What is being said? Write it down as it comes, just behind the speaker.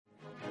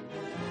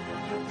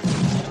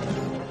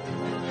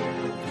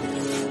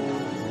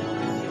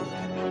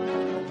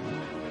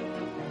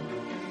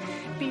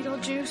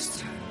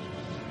Beetlejuice.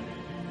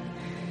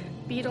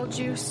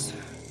 Beetlejuice.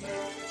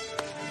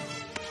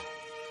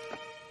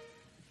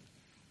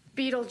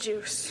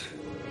 Beetlejuice.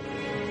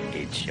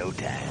 It's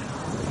showtime.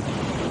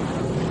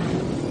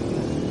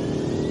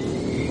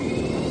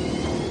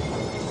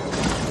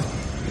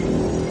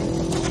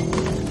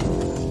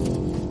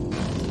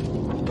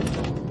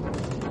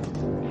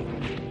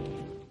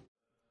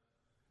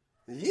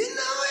 You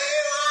know who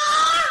you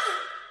are?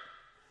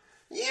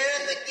 You're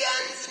in the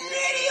Guns and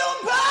Radio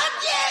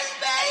podcast,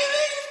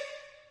 baby.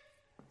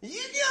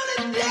 You're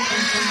gonna die.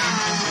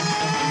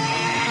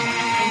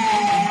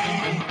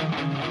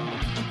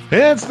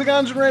 It's the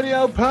Guns and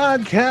Radio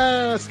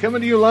podcast,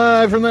 coming to you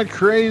live from that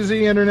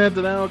crazy internet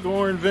that Al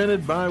Gore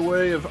invented by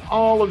way of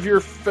all of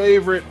your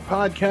favorite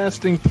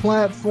podcasting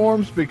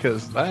platforms,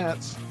 because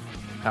that's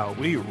how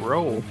we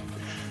roll.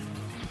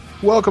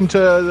 Welcome to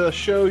the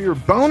show, your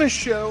bonus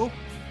show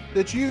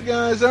that you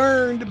guys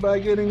earned by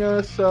getting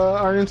us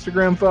our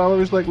Instagram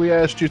followers like we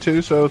asked you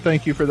to, so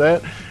thank you for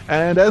that.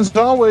 And as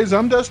always,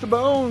 I'm Dusty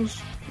Bones.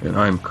 And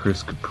I'm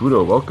Chris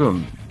Caputo.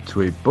 Welcome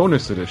to a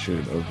bonus edition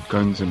of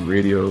Guns and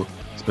Radio,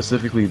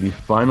 specifically the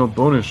final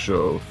bonus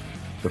show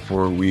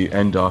before we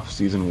end off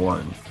Season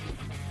 1.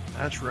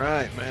 That's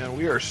right, man.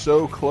 We are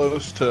so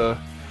close to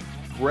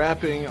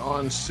wrapping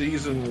on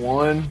Season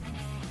 1.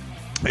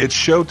 It's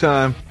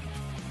showtime.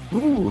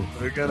 Ooh,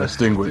 We're gonna as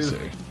Sting would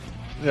say.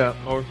 Yeah,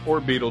 or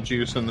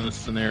Beetlejuice in this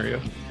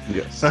scenario.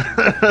 Yes.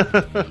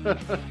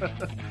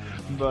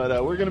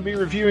 But we're going to be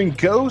reviewing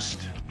Ghost.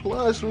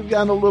 Plus, we've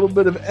got a little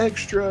bit of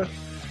extra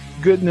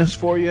goodness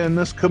for you in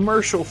this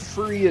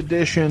commercial-free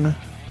edition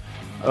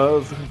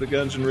of the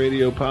Guns and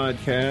Radio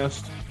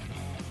podcast.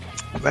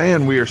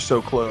 Man, we are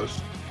so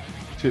close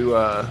to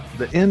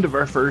the end of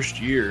our first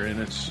year, and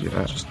it's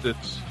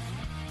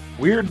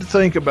weird to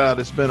think about.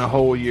 It's been a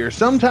whole year.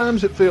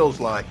 Sometimes it feels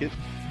like it.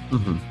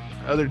 Mm-hmm.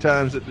 Other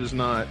times it does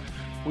not.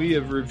 We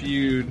have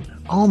reviewed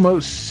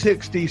almost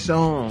 60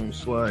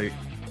 songs. Like,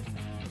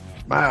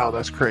 wow,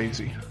 that's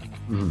crazy.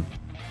 Mm-hmm.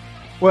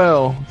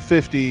 Well,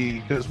 50,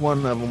 because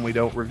one of them we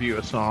don't review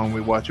a song,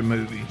 we watch a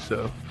movie,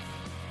 so.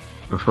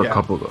 For Yeah. a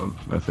couple of them,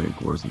 I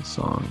think, wasn't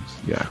songs.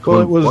 Yeah.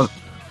 Well, it was.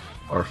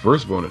 Our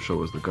first bonus show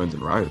was the Guns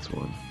and Riots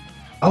one.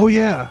 Oh,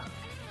 yeah.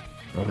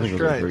 I think That's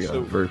it was right.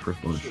 the very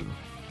first bonus show.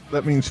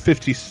 That means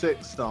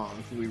 56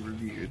 songs we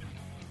reviewed.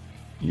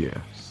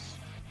 Yes.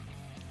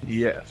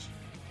 Yes.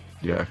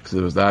 Yeah, because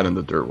it was that and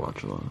the Dirt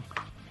Watch along.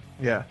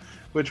 Yeah.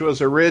 Which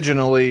was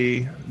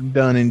originally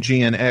done in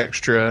GN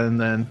Extra, and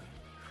then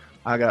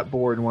I got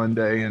bored one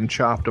day and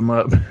chopped them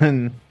up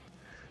and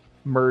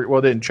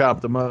didn't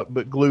chop them up,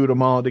 but glued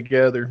them all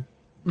together.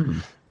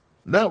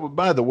 Mm-hmm.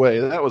 By the way,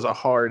 that was a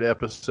hard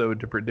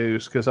episode to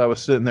produce because I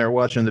was sitting there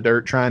watching the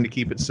Dirt, trying to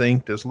keep it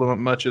synced as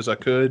much as I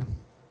could.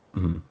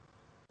 Mm-hmm.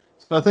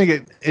 So I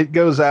think it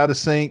goes out of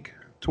sync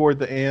toward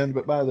the end,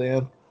 but by the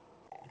end,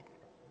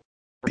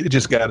 it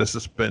just got to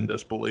suspend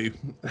disbelief.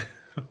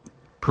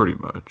 Pretty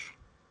much.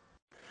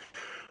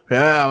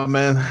 Yeah,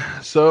 man.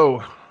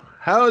 So,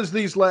 how has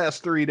these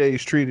last 3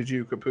 days treated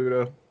you,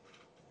 Caputo?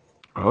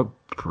 Oh,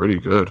 pretty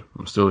good.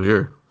 I'm still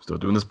here. Still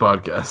doing this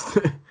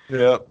podcast.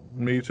 Yep,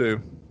 me too.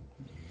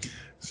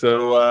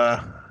 So,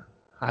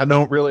 I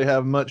don't really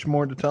have much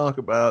more to talk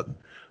about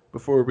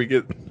before we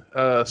get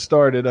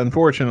started,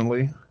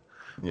 unfortunately.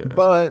 Yeah.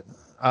 But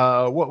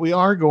what we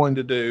are going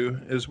to do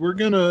is we're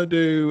going to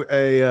do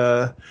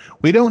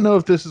we don't know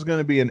if this is going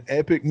to be an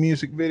epic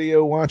music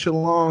video watch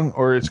along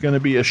or it's going to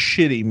be a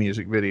shitty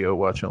music video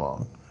watch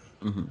along.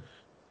 Mm-hmm.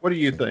 What do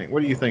you think?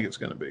 What do you think it's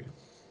going to be?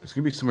 It's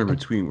going to be somewhere in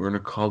between. We're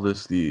going to call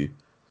this the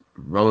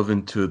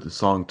relevant to the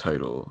song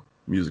title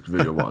music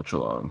video watch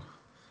along.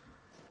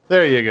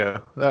 There you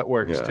go. That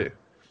works too.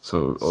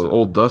 So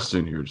old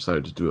Dustin here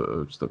decided to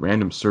do just a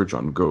random search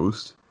on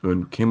Ghost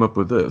and came up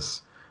with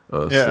this.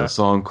 A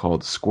song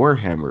called Square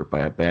Hammer by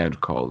a band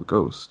called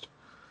Ghost.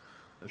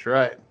 That's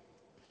right.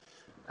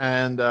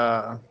 And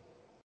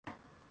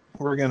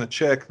we're going to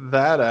check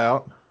that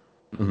out.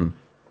 Mm-hmm.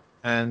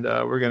 And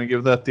we're going to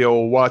give that the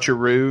old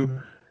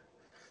watcheroo.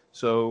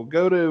 So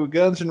go to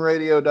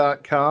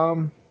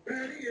gunsandradio.com,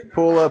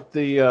 pull up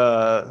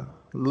the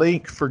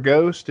link for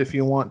Ghost if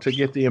you want to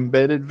get the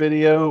embedded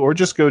video, or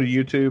just go to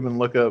YouTube and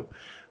look up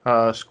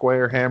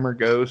Square Hammer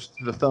Ghost.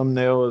 The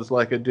thumbnail is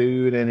like a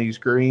dude and he's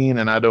green,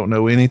 and I don't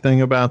know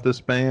anything about this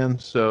band,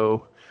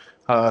 so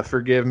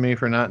forgive me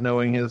for not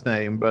knowing his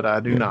name, but I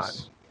do not.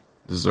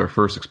 This is our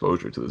first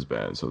exposure to this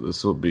band, so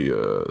this will be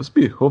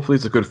hopefully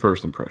it's a good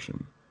first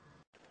impression.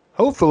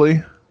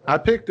 Hopefully. I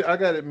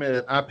gotta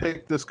admit, I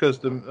picked this because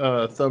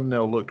the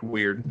thumbnail looked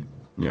weird.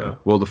 Yeah.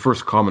 Well, the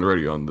first comment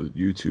already on the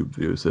YouTube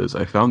video says,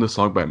 "I found this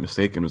song by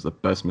mistake and it was the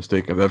best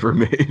mistake I've ever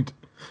made."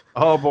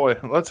 Oh boy,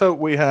 let's hope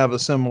we have a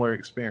similar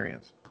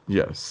experience.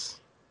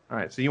 Yes. All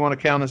right, so you want to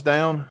count us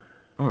down?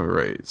 All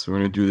right, so we're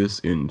going to do this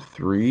in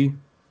 3,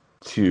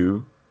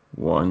 2,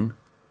 1,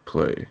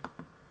 play.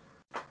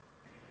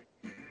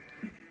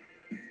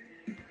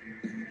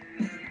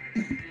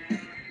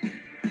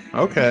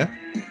 Okay.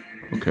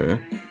 Okay.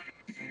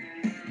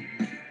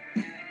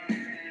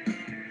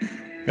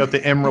 Got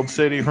the Emerald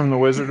City from The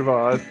Wizard of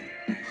Oz.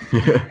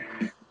 Yeah.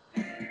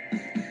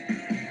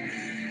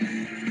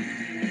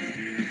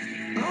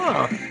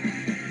 Oh.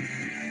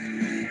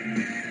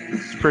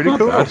 It's pretty Not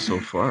cool. bad so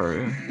far,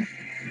 yeah.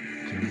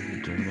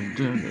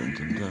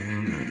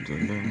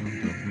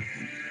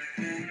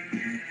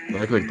 I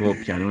like the little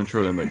piano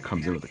intro, then like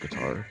comes in with the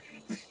guitar.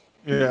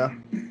 Yeah.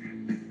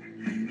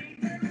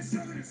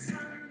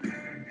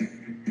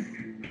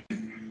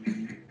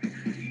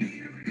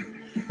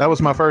 That was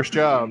my first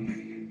job.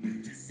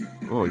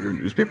 Oh, you're a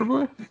newspaper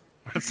boy?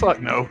 It's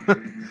like, no.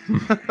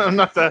 I'm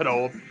not that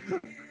old.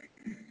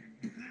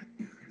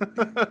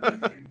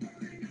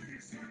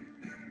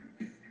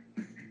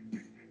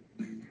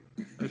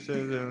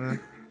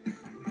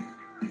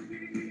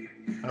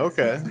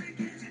 Okay.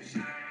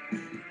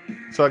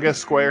 So I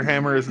guess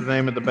Squarehammer is the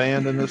name of the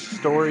band in this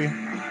story?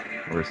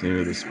 Or it's the name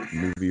of this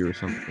movie or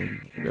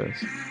something, I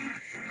guess.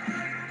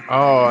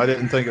 Oh, I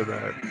didn't think of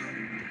that.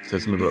 It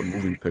says something about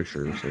moving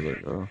pictures, so I was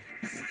like, oh.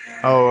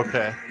 Oh,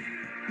 okay.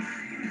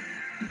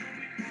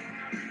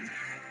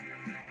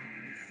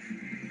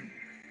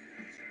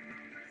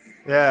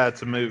 Yeah,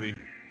 it's a movie.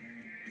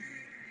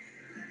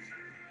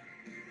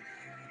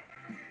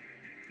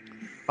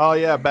 Oh,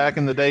 yeah, back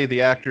in the day,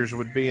 the actors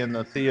would be in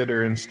the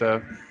theater and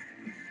stuff.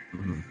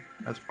 Mhm.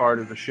 That's part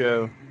of the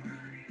show.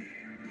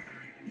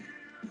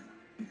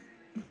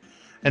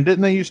 And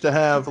didn't they used to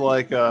have,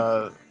 like,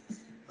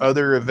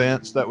 other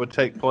events that would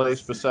take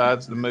place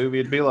besides the movie?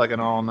 It'd be like an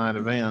all-night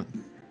event.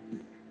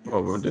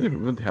 Oh,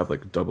 wouldn't they have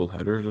like double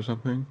headers or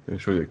something? They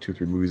show you like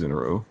 2-3 movies in a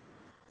row.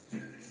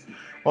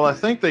 Well, I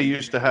think they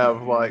used to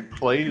have, like,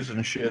 plays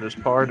and shit as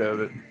part of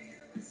it.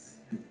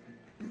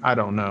 I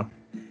don't know.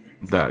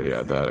 That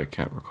I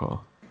can't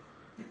recall.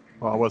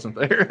 Well, I wasn't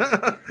there.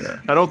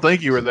 Yeah. I don't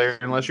think you were there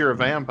unless you're a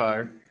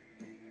vampire.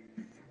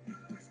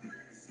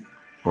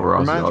 Or Ozzy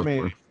Reminds me-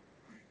 Osbourne.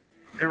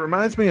 It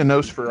reminds me of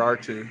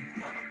Nosferatu.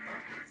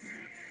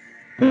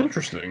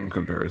 Interesting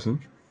comparison.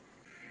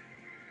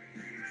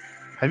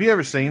 Have you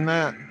ever seen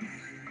that?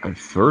 I've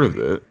heard of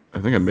it. I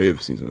think I may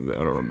have seen some of it.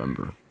 I don't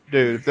remember.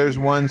 Dude, if there's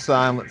one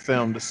silent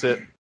film to sit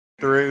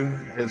through,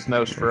 it's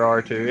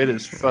Nosferatu. It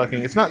is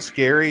fucking... It's not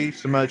scary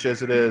so much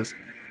as it is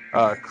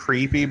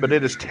creepy, but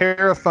it is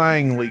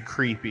terrifyingly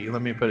creepy.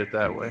 Let me put it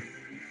that way.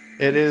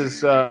 It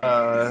is...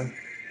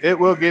 it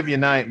will give you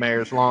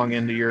nightmares long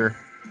into your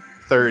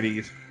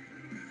 30s.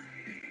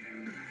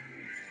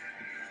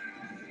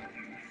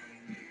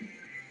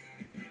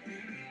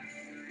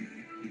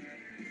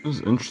 This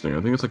is interesting.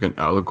 I think it's like an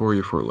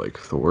allegory for like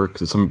Thor,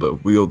 because it's something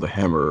that wield the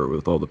hammer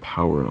with all the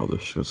power and all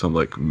this shit. Something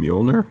like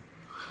Mjolnir.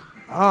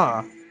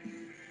 Ah.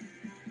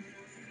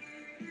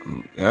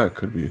 Yeah, it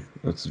could be.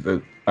 That's I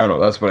don't know.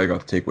 That's what I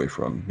got the takeaway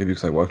from. Maybe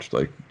because I watched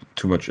like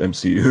too much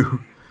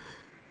MCU.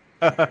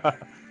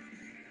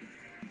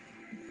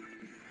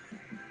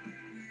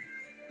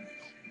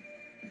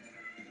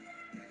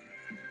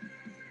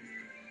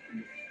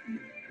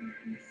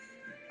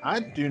 I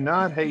do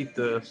not hate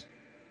this.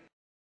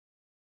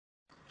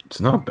 It's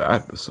not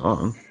bad. The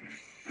song.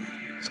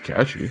 It's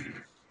catchy.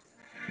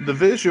 The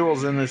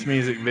visuals in this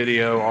music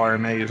video are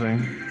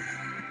amazing.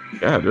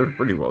 Yeah, they're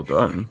pretty well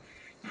done.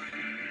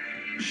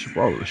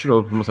 Wow, the shit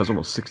almost has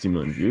almost 60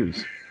 million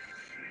views.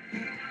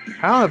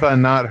 How have I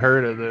not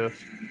heard of this?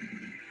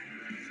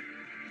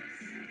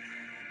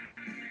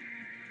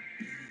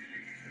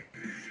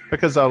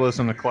 Because I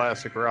listen to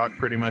classic rock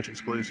pretty much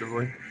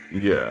exclusively.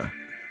 Yeah.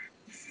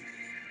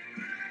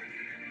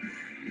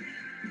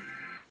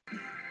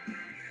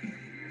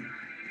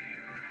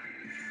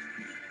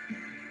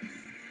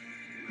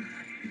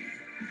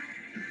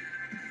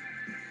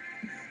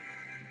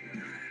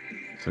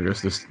 So I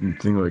guess this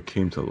thing like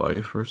came to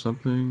life or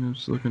something.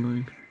 It's looking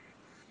like.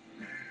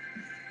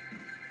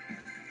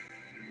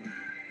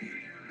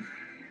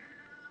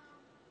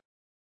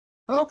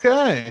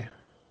 Okay.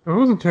 It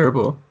wasn't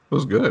terrible. It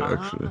was good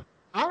actually.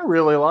 I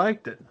really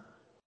liked it.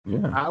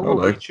 Yeah, I will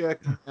be liked.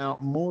 checking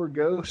out more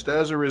Ghost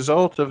as a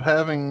result of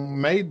having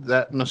made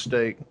that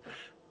mistake.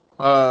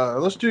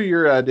 Let's do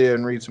your idea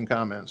and read some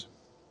comments.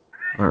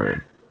 All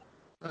right.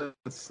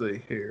 Let's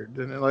see here.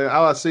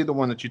 I see the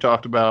one that you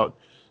talked about.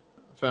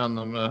 Found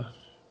them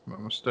my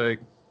mistake.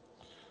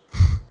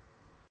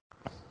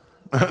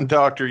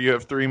 Doctor, you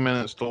have 3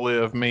 minutes to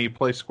live. Me,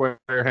 play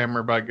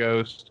Squarehammer by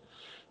Ghost.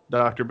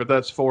 Doctor, but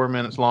that's 4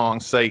 minutes long.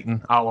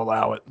 Satan, I'll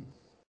allow it.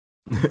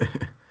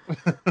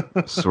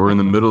 So we're in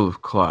the middle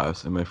of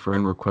class, and my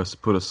friend requests to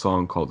put a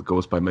song called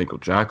Ghost by Michael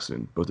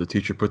Jackson, but the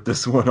teacher put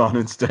this one on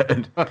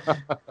instead.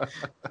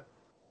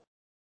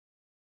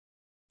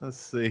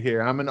 Let's see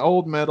here. I'm an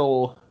old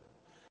metal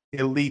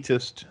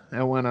elitist,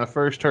 and when I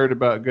first heard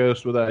about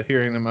Ghost without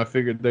hearing them, I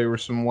figured they were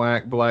some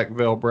whack Black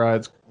Veil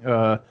Brides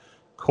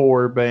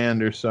core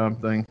band or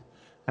something.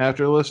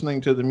 After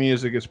listening to the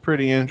music, it's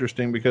pretty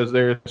interesting because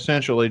they're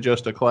essentially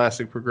just a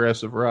classic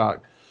progressive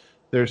rock.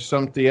 There's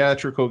some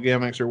theatrical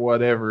gimmicks or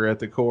whatever at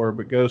the core,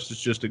 but Ghost is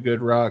just a good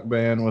rock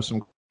band with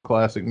some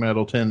classic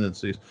metal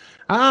tendencies.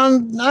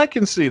 I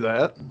can see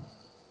that.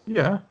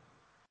 Yeah,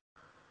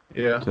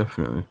 Yeah.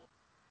 definitely.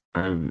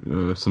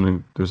 And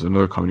something. There's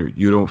another comment here.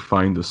 You don't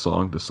find the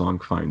song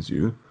finds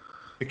you.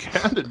 It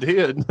kind of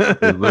did.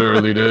 It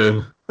literally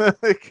did.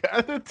 It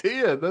kind of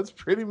did. That's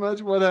pretty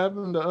much what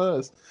happened to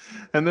us.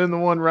 And then the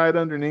one right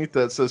underneath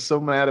that says, "So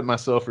mad at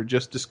myself for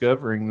just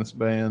discovering this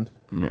band."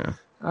 Yeah.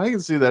 I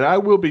can see that. I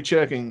will be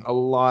checking a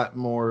lot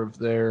more of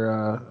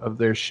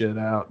their shit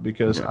out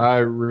because Yeah. I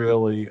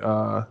really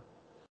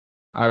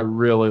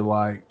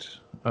liked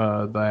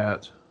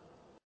that.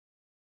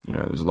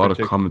 Yeah, there's a lot of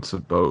comments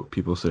about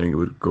people saying it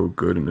would go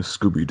good in a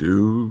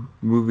Scooby-Doo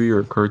movie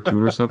or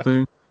cartoon or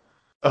something.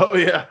 Oh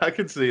yeah, I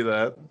could see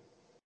that.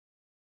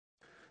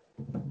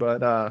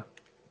 But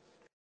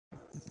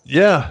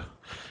yeah,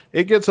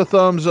 it gets a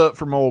thumbs up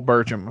from old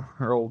Bircham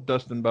or old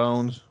Dustin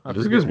Bones.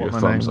 This gives me a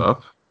thumbs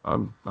up.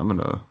 I'm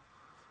gonna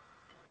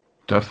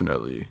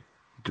definitely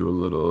do a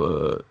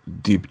little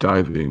deep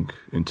diving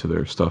into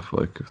their stuff,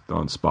 like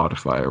on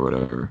Spotify or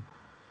whatever.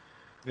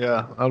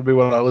 Yeah, that'll be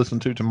what I listen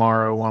to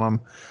tomorrow while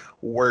I'm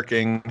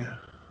working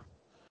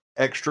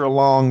extra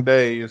long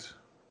days.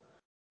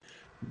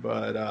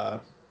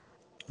 But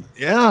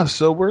yeah,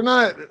 so we're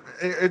not.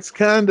 It's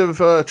kind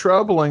of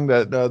troubling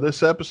that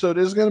this episode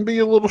is going to be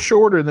a little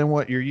shorter than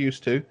what you're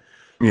used to.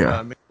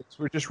 Yeah,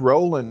 we're just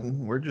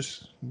rolling. We're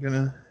just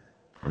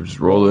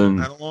rolling,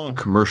 along.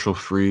 commercial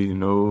free,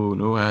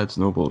 no ads,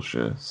 no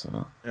bullshit.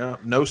 So yeah,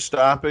 no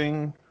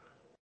stopping,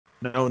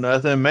 no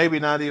nothing. Maybe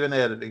not even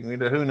editing.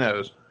 Who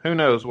knows? Who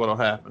knows what'll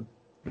happen?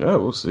 Yeah,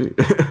 we'll see.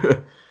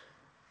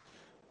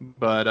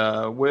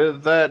 But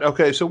with that,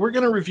 okay, so we're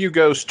going to review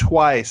Ghost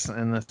twice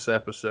in this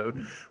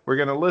episode. We're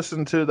going to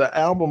listen to the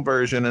album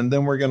version, and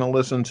then we're going to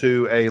listen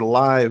to a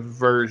live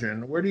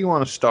version. Where do you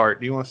want to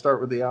start? Do you want to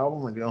start with the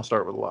album, or do you want to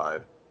start with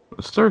live?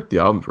 Let's start with the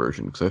album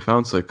version, because I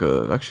actually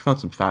found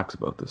some facts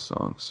about this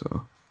song.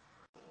 So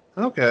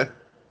okay.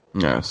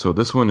 Yeah, so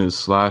this one is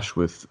Slash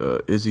with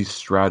Izzy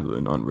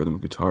Stradlin on rhythm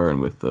guitar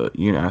and with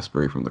Ian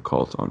Astbury from The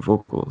Cult on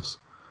vocals.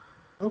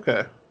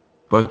 Okay.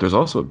 But there's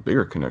also a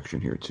bigger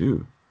connection here,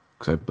 too.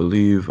 Because I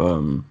believe,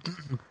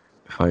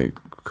 if I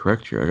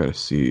correct here, I gotta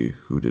see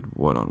who did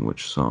what on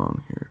which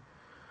song here.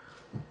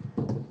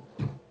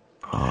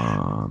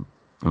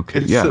 Okay,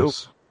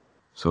 yes.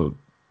 So,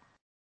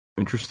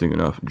 interesting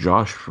enough,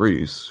 Josh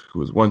Freese, who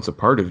was once a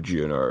part of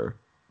GNR,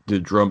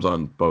 did drums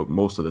on about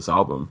most of this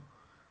album.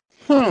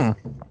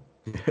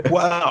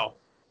 Wow.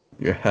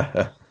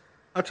 Yeah.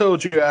 I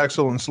told you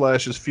Axl and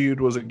Slash's feud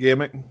was a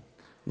gimmick.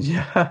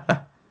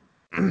 Yeah.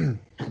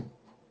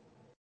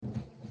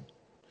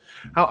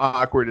 How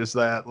awkward is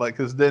that? Like,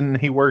 because then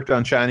he worked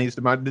on Chinese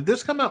Democracy. Did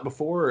this come out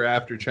before or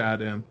after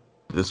Chad-M?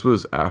 This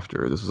was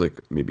after. This was like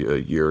maybe a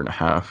year and a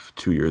half,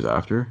 2 years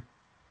after.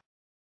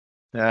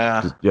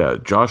 Yeah. Yeah,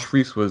 Josh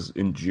Freese was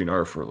in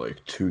GNR for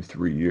like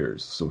 2-3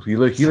 years. So he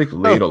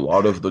laid a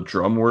lot of the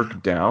drum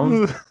work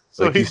down.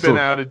 So like, he'd been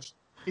out of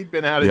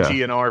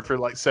GNR for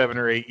like 7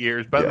 or 8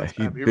 years.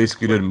 He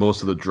basically did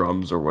most of the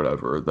drums or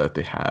whatever that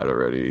they had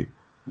already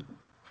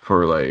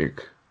for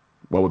like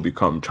what would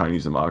become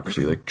Chinese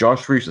Democracy. Like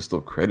Josh Freese is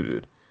still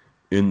credited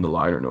in the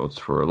liner notes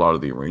for a lot of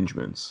the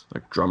arrangements,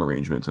 like drum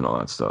arrangements and all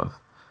that stuff.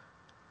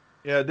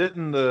 Yeah,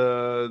 didn't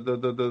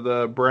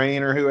the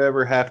Brain or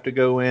whoever have to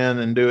go in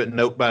and do it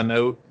note by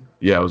note?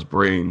 Yeah, it was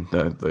Brain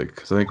that like,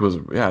 cause I think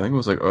it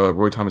was like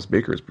Roy Thomas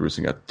Baker was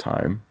producing at the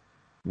time.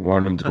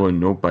 Wanted him to go in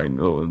note by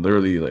note, and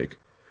literally like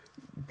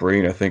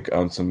Brain, I think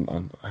I think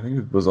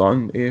it was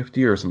on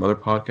AFD or some other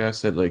podcast,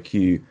 said like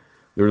he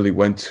literally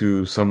went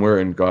to somewhere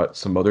and got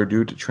some other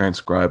dude to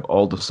transcribe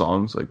all the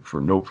songs like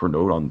for note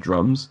on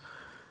drums,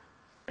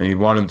 and he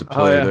wanted him to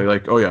play. They're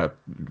like, oh yeah,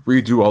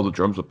 redo all the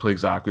drums, but play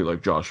exactly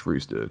like Josh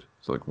Freese did.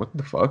 So like, what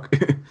the fuck?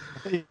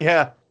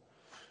 Yeah.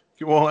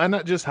 Well, why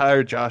not just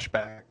hire Josh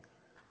back?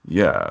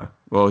 Yeah.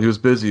 Well, he was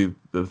busy.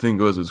 The thing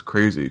was, it was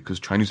crazy because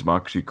Chinese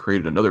Democracy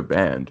created another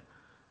band.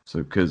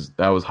 So, because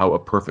that was how A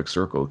Perfect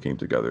Circle came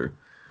together.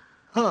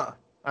 Huh.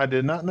 I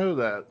did not know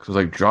that. Because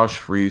like Josh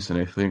Freese and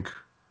I think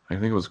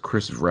it was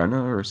Chris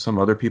Vrenna or some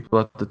other people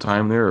at the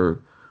time there,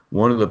 or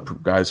one of the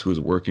guys who was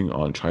working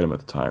on China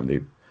at the time. They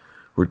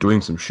were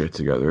doing some shit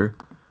together.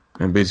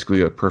 And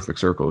basically A Perfect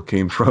Circle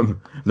came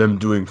from them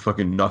doing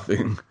fucking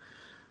nothing.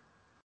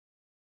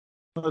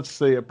 Let's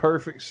see. A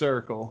Perfect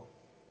Circle.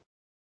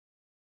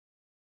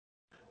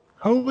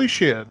 Holy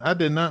shit. I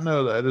did not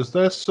know that. Is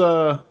this...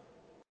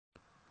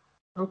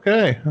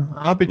 Okay,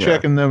 I'll be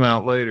checking them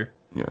out later.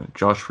 Yeah,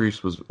 Josh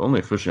Freese was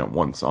only officially on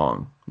one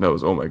song. That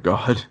was Oh My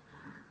God.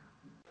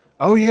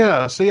 Oh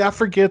yeah, see, I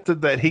forget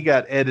that he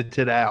got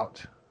edited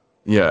out.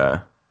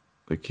 Yeah,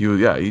 like he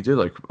did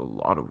like a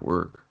lot of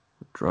work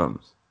with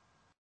drums.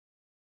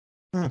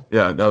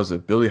 Yeah, that was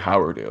Billy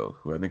Howerdale,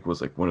 who I think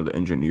was like one of the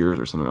engineers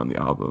or something on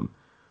the album,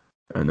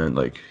 and then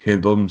like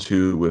him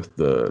too with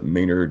the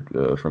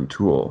Maynard from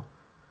Tool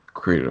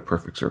created A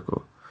Perfect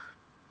Circle.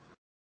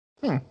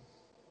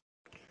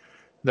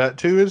 That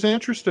too is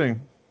interesting.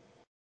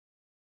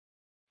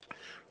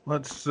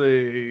 Let's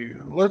see.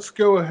 Let's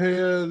go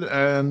ahead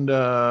and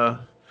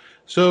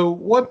so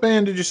what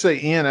band did you say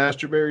Ian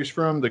Astbury's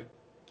from? The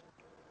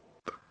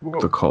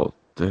Cult.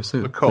 Did I say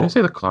The Did I Cult.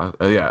 say the Clash?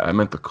 Yeah, I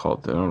meant the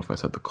Cult. I don't know if I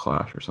said the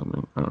Clash or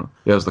something. I don't know.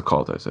 Yeah, it was the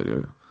Cult. I said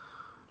yeah.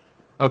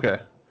 Okay.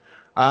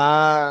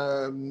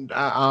 I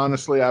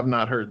honestly, I've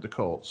not heard the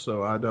Cult,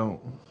 so I don't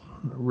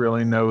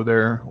really know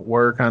their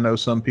work. I know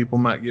some people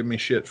might give me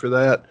shit for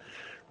that,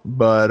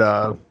 but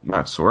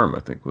Matt Sorum, I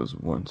think, was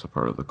once a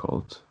part of the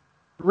Cult.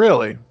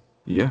 really,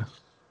 Yeah.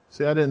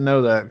 see, I didn't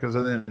know that because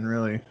I didn't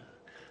really.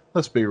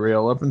 Let's be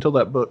real. Up until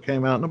that book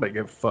came out, nobody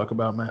gave a fuck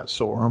about Matt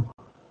Sorum.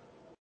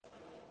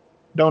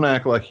 Don't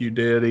act like you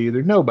did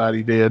either.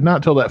 Nobody did.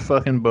 Not till that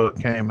fucking book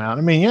came out.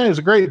 I mean, yeah, he's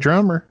a great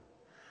drummer,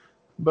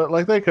 but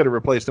like they could have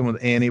replaced him with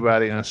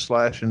anybody, and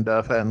Slash and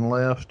Duff hadn't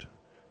left.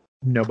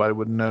 Nobody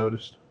would have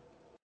noticed.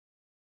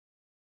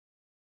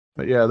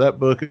 But yeah, that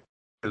book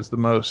is the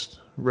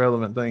most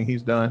relevant thing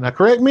he's done. Now,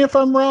 correct me if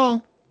I'm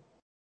wrong.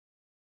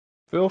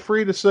 Feel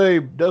free to say,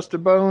 Dusty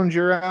Bones,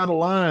 you're out of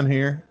line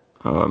here.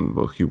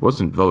 Well, he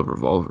wasn't Velvet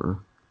Revolver.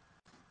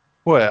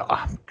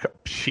 Well,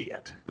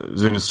 shit. It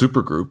was in a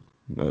supergroup.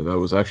 That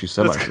was actually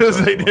That's because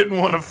they semi-successful. didn't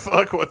want to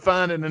fuck with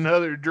finding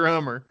another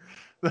drummer.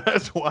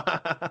 That's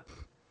why.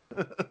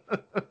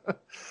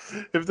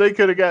 If they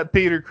could have got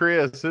Peter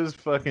Criss, his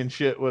fucking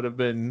shit would have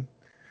been.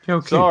 Yeah,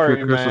 okay. Sorry,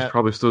 Peter Criss was Matt.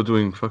 probably still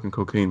doing fucking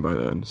cocaine by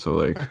then, so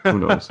like, who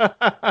knows?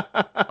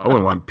 I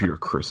wouldn't want Peter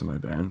Criss in my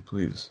band,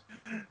 please.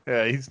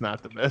 Yeah, he's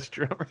not the best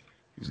drummer.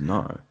 He's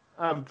not.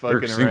 I'm Eric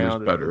fucking Singer's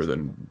around. better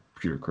than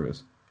Peter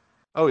Criss.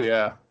 Oh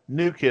yeah,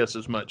 new Kiss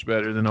is much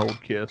better than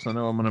old Kiss. I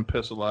know I'm going to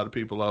piss a lot of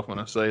people off when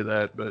I say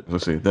that, but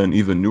Let's say then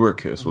even newer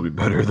Kiss will be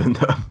better than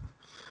them.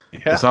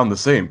 They yeah, sound the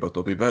same, but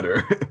they'll be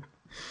better.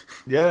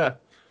 yeah.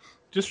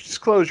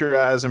 Just close your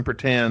eyes and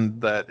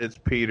pretend that it's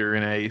Peter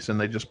and Ace, and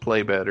they just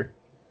play better.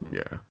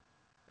 Yeah.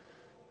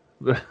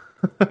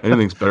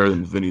 Anything's better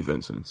than Vinnie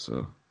Vincent,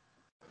 so.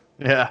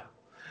 Yeah.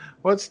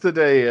 What's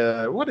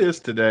today? What is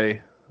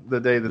today? The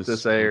day that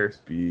this airs?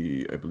 would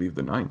be, I believe,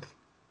 the 9th.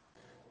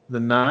 The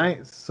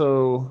 9th.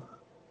 So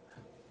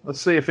let's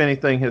see if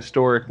anything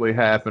historically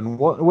happened.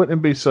 Wouldn't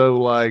it be so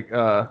like?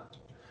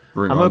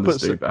 Bring I'm on gonna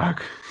this put day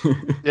back.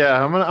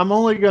 Yeah, I'm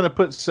only gonna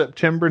put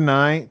September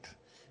 9th,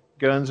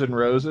 Guns N'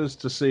 Roses,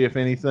 to see if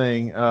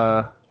anything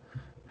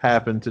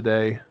happened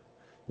today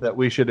that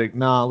we should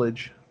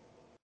acknowledge.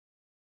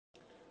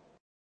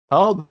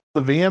 Oh,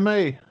 the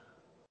VMA.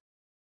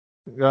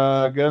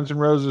 Guns N'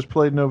 Roses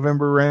played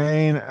November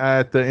Rain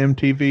at the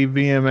MTV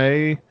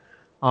VMA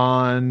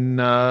on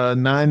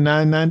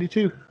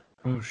 9/9/92.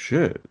 Oh,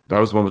 shit. That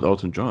was the one with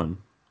Elton John,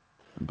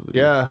 I believe.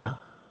 Yeah,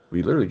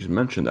 We literally just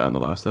mentioned that in the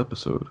last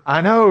episode. I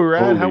know,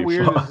 right? How Holy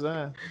weird fuck. is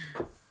that?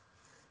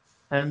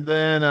 And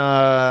then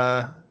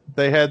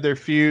they had their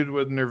feud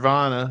with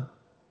Nirvana.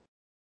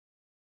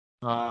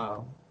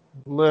 Around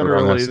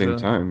Literally that same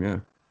time, yeah.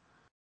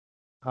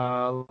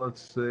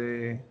 Let's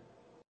see.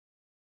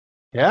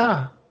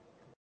 Yeah.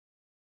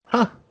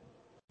 Huh.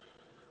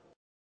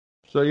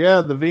 So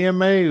yeah, the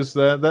VMAs,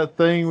 that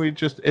thing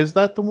is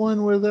that the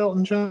one with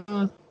Elton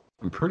John?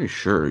 I'm pretty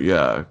sure,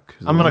 yeah.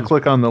 I'm gonna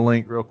click on the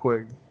link real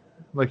quick.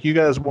 Like you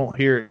guys won't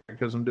hear it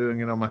because I'm doing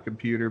it on my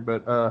computer,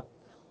 but I'm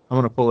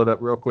gonna pull it up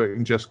real quick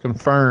and just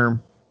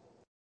confirm.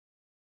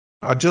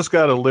 I just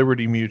got a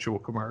Liberty Mutual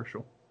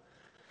commercial.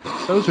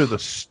 Those are the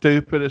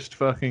stupidest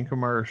fucking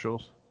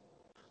commercials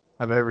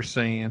I've ever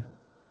seen.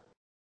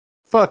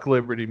 Fuck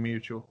Liberty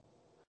Mutual.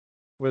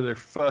 Where they're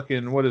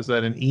fucking, what is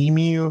that, an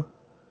emu?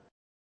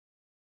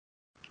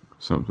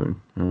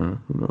 Something. Who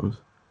knows?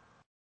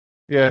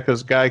 Yeah,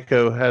 because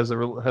Geico has a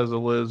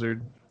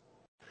lizard.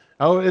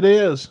 Oh, it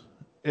is.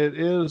 It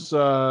is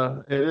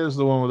the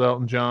one with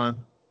Elton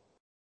John.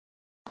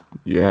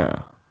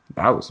 Yeah.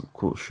 That was some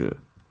cool shit.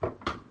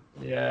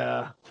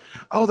 Yeah.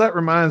 Oh, that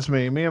reminds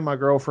me. Me and my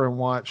girlfriend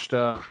watched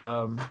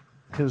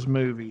his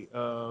movie,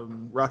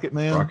 Rocket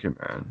Man. Rocket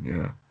Man,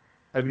 yeah.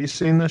 Have you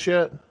seen this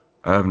yet?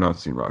 I have not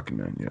seen Rocket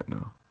Man yet,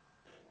 no.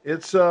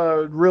 It's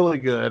really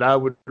good. I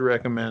would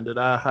recommend it.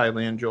 I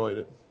highly enjoyed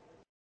it.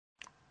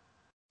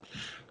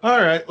 All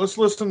right, let's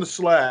listen to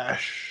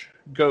Slash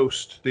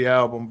Ghost, the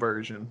album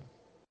version.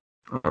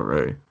 All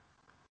right.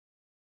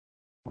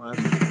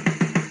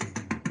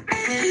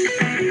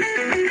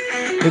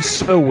 It's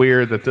so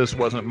weird that this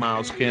wasn't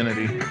Miles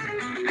Kennedy. The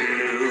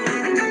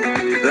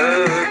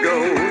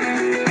ghost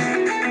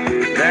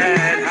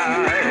that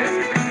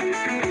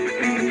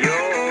hides in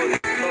your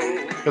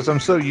soul. Because I'm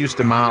so used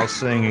to Miles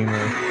singing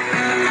this.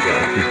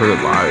 Yeah, we've heard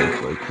it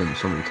live, like, him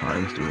so many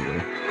times doing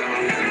it.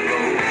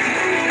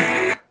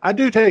 I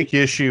do take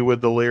issue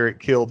with the lyric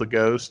 "kill the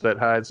ghost that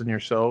hides in your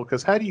soul,"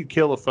 because how do you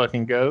kill a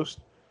fucking ghost?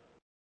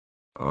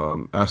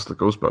 Ask the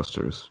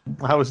Ghostbusters.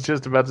 I was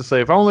just about to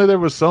say, if only there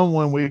was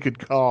someone we could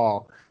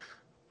call.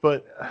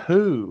 But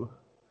who?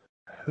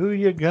 Who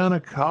you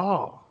gonna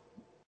call?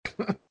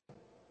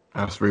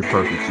 Ask Ray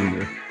Parker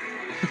Jr.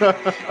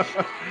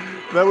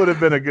 That would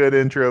have been a good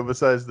intro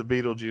besides the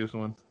Beetlejuice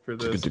one for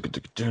this.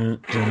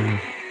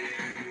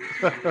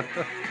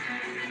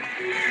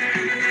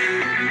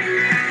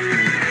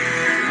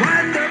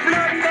 Wipe the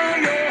blood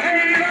from your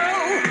halo.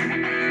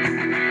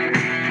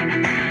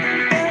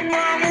 On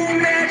my wound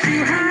that you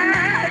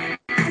hide.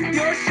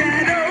 Your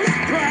shadows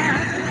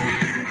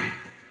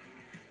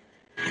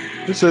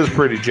This is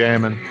pretty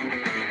jamming.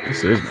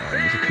 This is,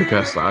 man. It's a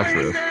kick-ass slash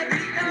riff.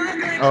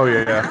 Oh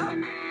yeah.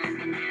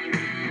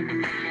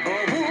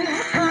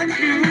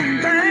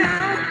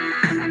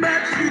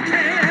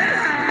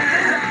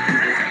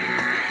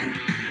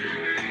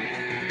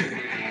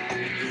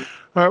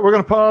 All right, we're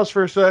going to pause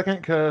for a second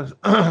because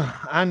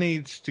I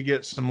need to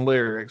get some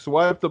lyrics.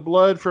 Wipe the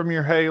blood from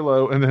your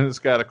halo, and then it's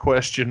got a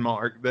question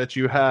mark that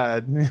you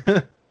had.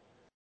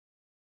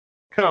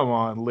 Come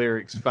on,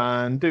 lyrics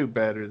fine. Do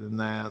better than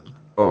that.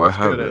 Oh, I Let's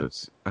have get it.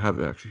 it. I have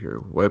it actually here.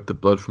 Wipe the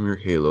blood from your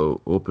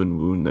halo, open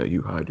wound that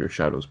you hide your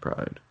shadow's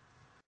pride.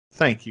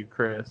 Thank you,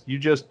 Chris. You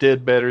just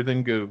did better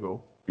than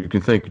Google. You can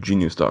thank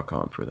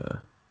Genius.com for that.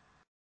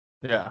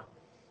 Yeah.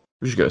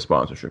 We should get a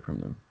sponsorship from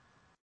them.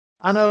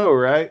 I know,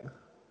 right?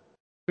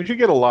 We should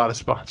get a lot of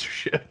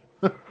sponsorship.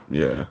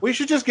 Yeah. We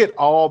should just get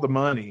all the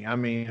money. I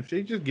mean, if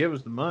they just give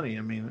us the money,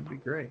 I mean, that'd be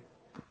great.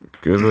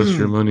 Give us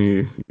your money.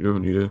 You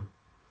don't need it.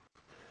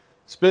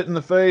 Spit in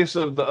the face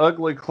of the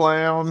ugly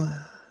clown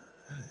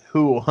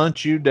who will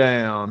hunt you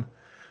down,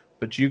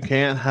 but you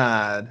can't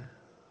hide.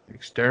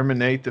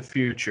 Exterminate the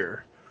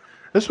future.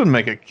 This would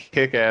make a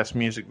kick-ass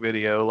music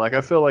video. Like,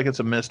 I feel like it's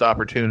a missed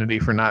opportunity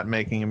for not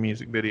making a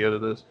music video to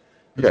this.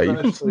 Yeah, you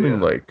Especially, can something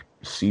like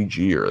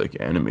CG or like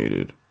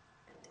animated.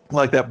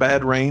 like that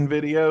Bad Rain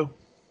video.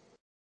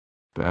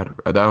 Bad.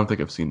 I don't think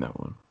I've seen that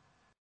one.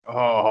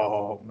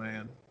 Oh,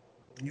 man.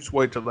 You just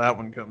wait till that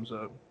one comes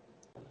up.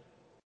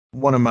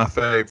 One of my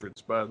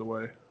favorites, by the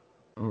way.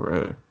 All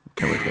right.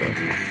 Can't wait for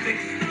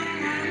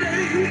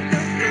that.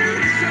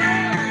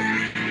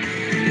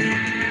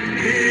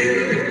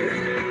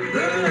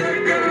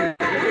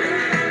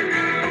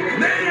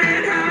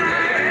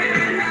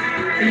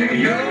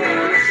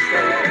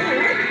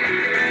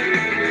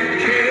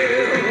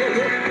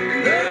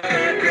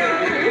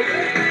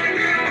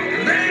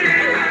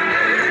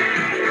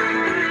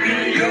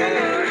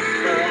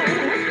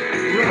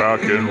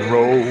 Rock and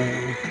roll.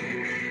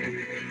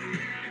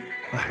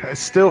 It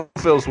still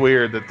feels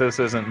weird that this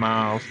isn't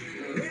Miles.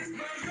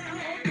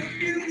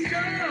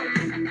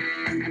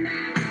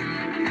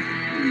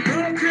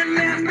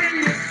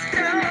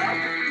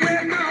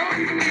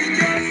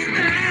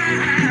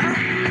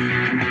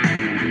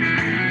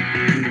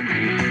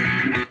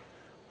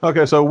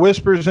 Okay, so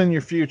whispers in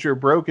your future,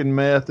 broken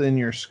meth in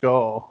your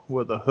skull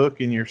with a hook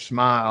in your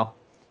smile.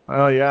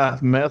 Oh yeah,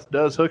 meth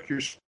does hook your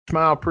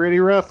smile pretty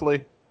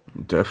roughly.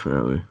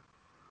 Definitely.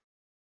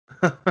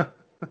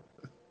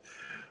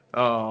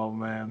 Oh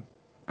man,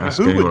 Ask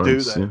who would anyone do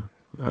and see. that?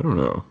 I don't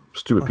know.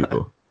 Stupid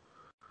people.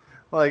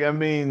 Like, I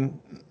mean,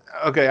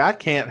 okay, I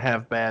can't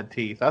have bad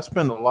teeth. I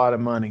spend a lot of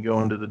money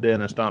going to the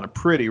dentist on a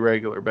pretty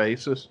regular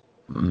basis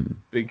Mm.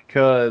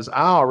 because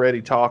I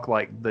already talk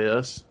like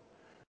this,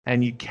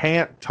 and you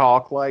can't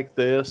talk like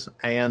this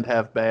and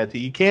have bad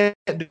teeth. You can't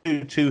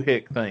do two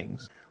hick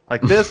things.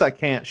 Like this, I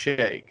can't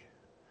shake.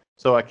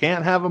 So I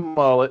can't have a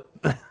mullet.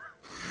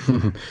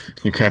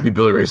 You can't be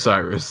Billy Ray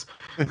Cyrus.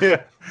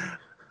 Yeah.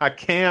 I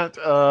can't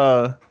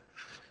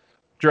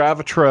drive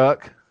a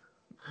truck.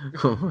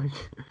 Oh my.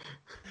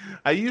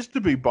 I used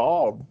to be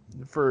bald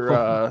for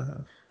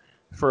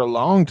a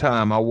long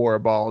time. I wore a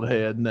bald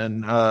head, and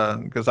then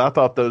because I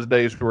thought those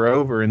days were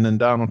over, and then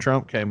Donald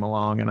Trump came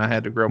along, and I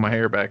had to grow my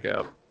hair back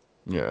out.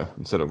 Yeah,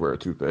 instead of wear a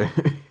toupee.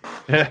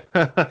 Yeah,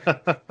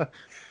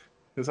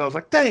 because I was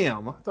like,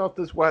 damn, I thought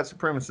this white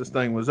supremacist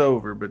thing was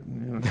over, but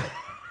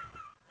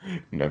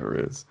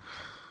Never is.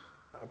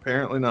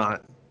 apparently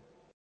not.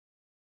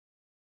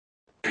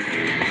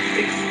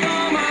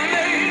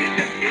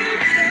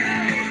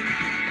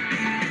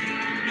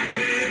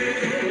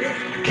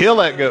 Kill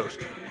that ghost.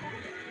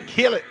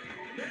 Kill it.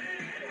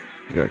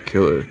 You gotta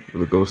kill it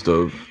with a ghost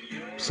of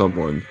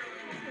someone.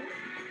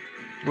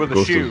 With a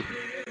Ghost shoe.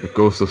 The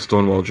ghost of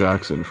Stonewall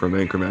Jackson from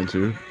Anchorman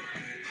 2.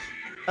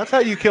 That's how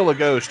you kill a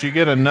ghost. You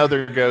get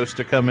another ghost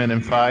to come in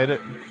and fight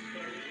it.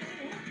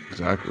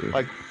 Exactly.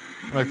 Like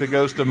the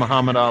ghost of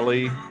Muhammad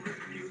Ali.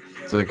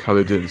 It's like how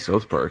they did in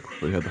South Park,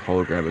 where they had the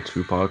hologram of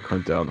Tupac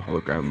hunt down the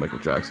hologram of Michael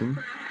Jackson.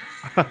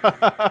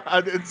 I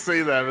didn't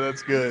see that, but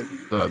that's good.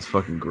 Oh, that's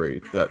fucking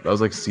great. That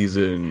was like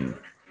season.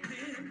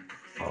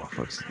 Oh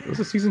fuck! Was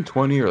it season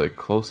 20 or like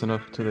close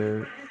enough to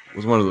there? It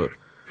was one of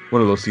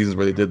those seasons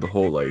where they did the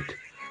whole like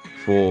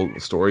full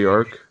story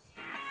arc.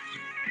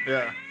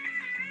 Yeah.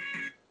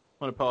 I'm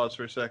gonna pause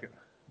for a second.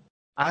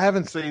 I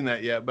haven't seen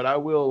that yet, but I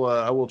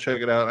will check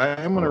it out. I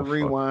am gonna Oh, fuck.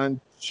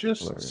 rewind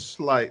just Hilarious.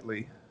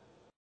 slightly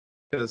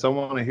because I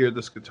want to hear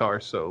this guitar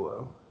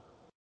solo.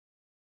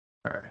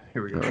 All right,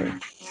 here we go. All right.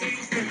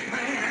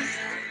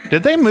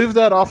 Did they move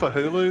that off of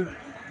Hulu?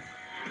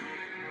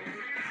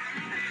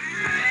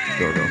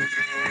 Don't know.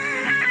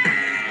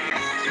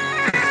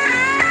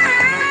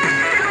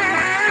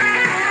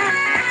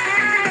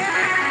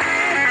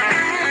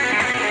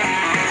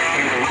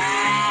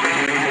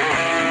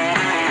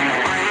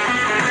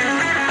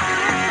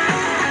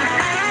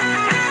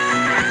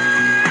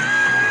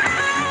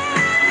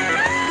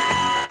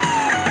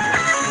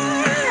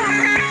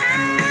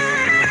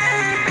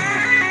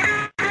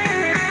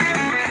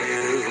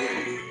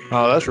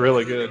 Oh, that's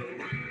really good.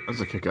 That's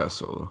a kick-ass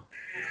solo.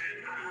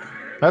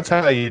 That's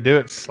how you do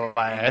it,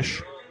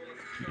 Slash.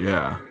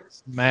 Yeah,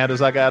 Mad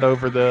as I got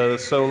over the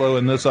solo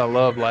in This I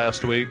Love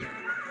last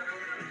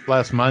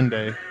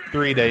Monday,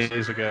 3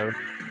 days ago.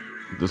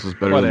 this is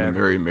better than the Whatever.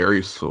 Mary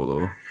Mary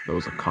solo. That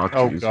was a cock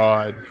Oh, tease.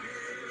 God.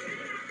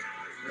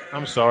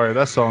 I'm sorry.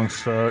 That song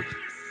sucked.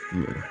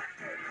 Yeah.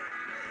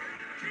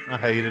 I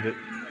hated it.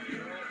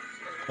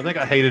 I think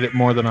I hated it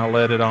more than I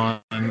let it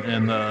on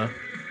in the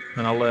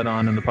than I let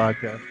on in the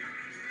podcast.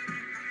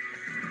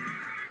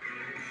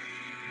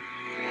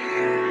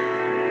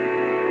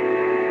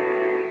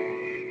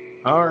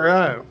 All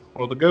right.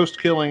 Well, the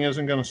ghost killing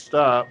isn't going to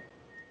stop.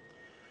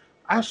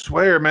 I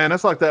swear, man,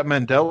 that's like that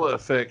Mandela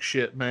effect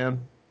shit, man.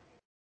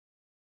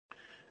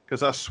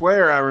 Because I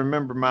swear I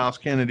remember Miles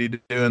Kennedy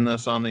doing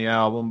this on the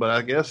album, but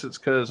I guess it's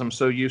because I'm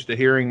so used to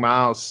hearing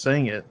Miles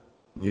sing it.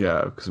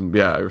 Yeah, because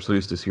I was so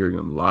used to hearing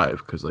him live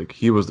because like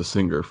he was the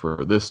singer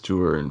for this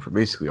tour and for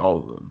basically all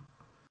of them.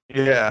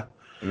 Yeah.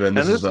 And then And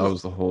this that is,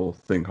 was the whole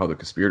thing how the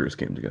conspirators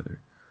came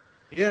together.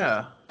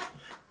 yeah.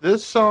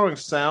 This song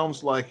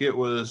sounds like it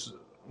was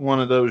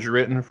one of those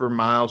written for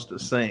Miles to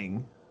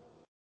sing.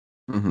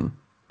 Hmm.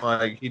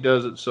 Like, he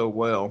does it so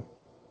well.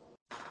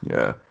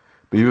 Yeah,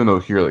 but even though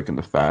here like in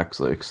the facts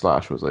like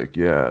Slash was like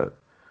yeah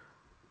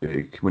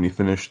like when he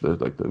finished the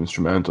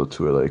instrumental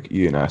to it like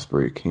Ian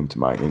Astbury came to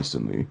mind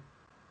instantly.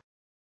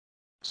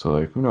 So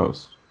like who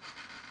knows?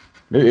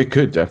 It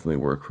could definitely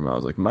work for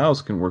Miles. Like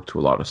Miles can work to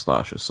a lot of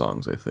Slash's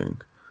songs, I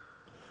think.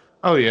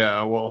 Oh,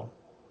 yeah. Well,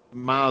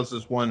 Miles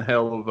is one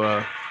hell of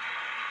a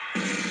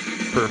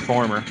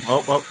performer.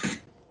 Oh.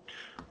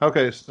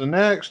 Okay, so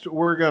next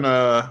we're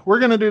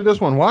gonna do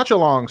this one watch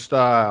along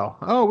style.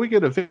 Oh, we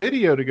get a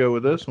video to go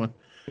with this one.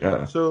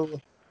 Yeah.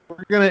 So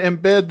we're gonna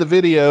embed the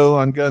video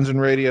on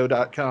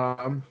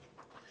gunsandradio.com,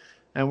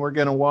 and we're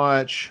gonna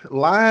watch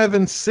Live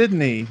in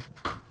Sydney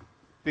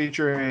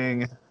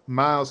featuring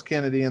Miles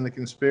Kennedy and the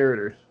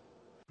Conspirators.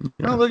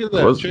 Yeah. Oh, look at It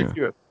that! was Check yeah.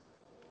 you out.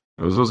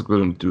 I was also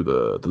going to do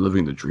the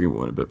Living the Dream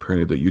one, but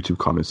apparently the YouTube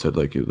comment said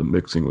like the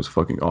mixing was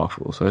fucking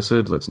awful. So I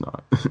said let's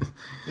not.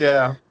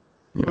 Yeah,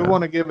 we Yeah.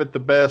 want to give it the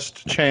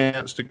best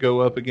chance to go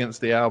up against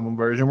the album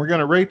version. We're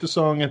gonna rate the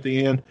song at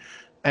the end,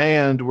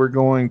 and we're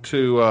going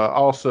to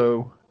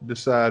also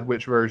decide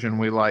which version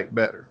we like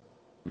better.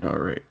 All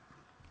right.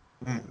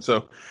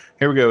 So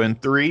here we go in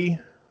 3,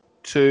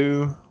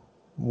 2,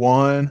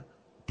 1,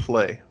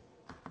 play.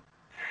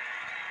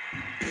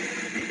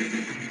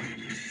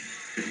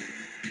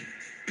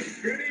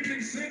 Good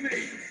evening,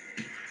 Sydney.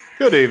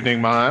 Good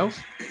evening, Miles.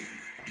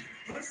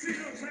 Let's see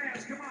those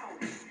hands. Come on.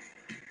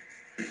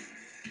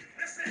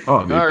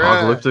 Oh, the All right.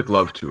 Apocalyptic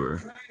Love Tour.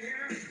 Right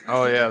here.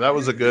 Oh, yeah, that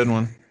was a good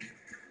one.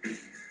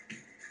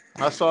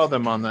 I saw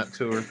them on that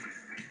tour.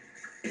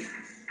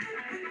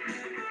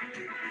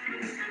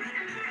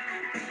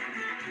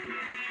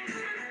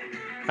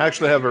 I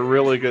actually have a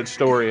really good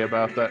story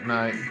about that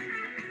night.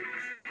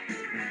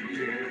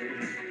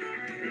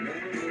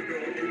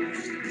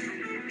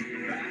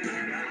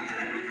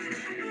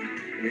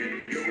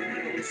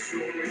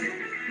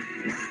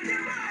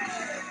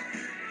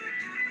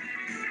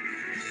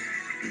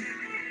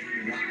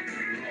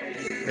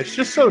 It's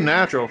just so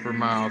natural for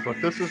Miles. Like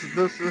this is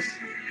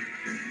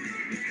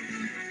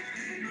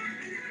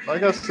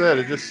like I said,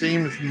 it just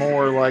seems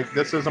more like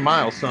this is a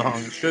Miles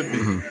song. It should be.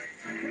 Mhm.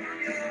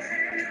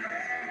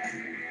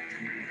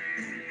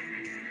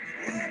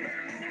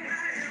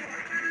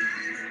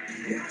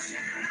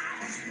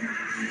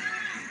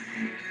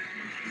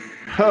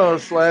 Oh,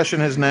 Slash in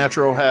his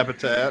natural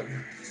habitat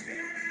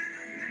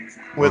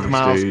with On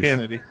Miles stage.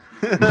 Kennedy.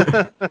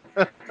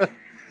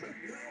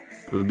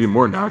 It would be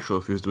more natural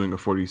if he was doing a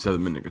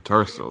 47-minute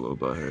guitar solo,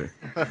 but hey,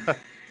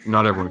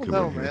 not I everyone don't can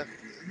know, win here. man.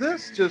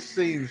 This just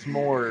seems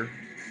more.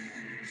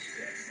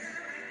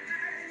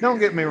 Don't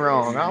get me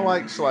wrong. I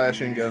like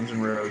Slash and Guns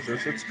N'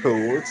 Roses. It's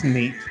cool. It's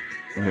neat.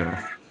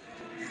 Yeah.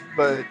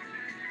 But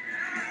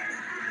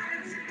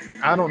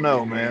I don't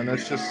know, man.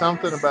 There's just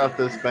something about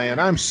this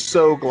band. I'm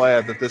so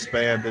glad that this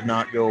band did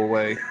not go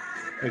away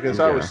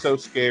because I was Yeah. so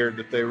scared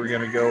that they were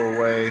going to go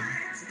away.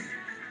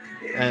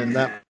 And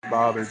that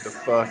bothered the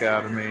fuck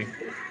out of me.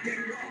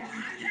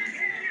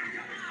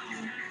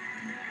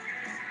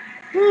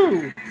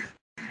 Woo!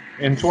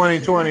 In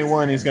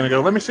 2021, he's going to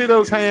go, let me see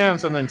those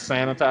hands. And then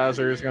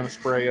sanitizer is going to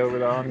spray over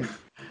the audience.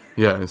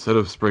 Yeah, instead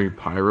of spraying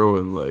pyro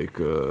and like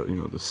the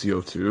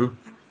CO2,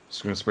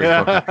 just gonna spray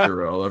Yeah. fucking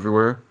Purell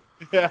everywhere.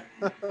 Yeah.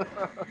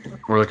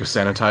 Or like a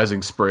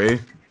sanitizing spray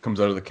comes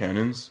out of the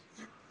cannons.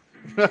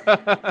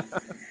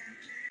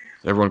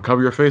 Everyone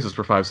cover your faces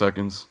for 5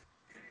 seconds.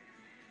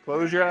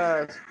 Close your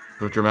eyes.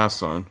 Put your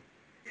masks on.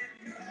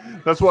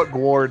 That's what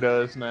Gore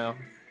does now.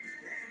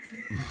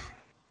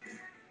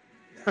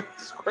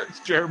 Squirts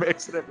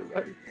Germex and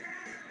everybody.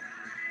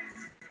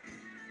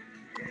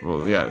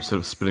 Well, yeah, instead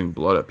of spitting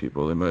blood at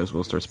people, they might as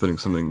well start spitting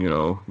something,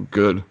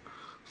 good.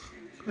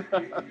 It's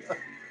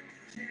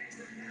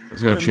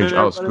gonna And change then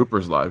Alice everybody-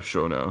 Cooper's live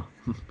show now.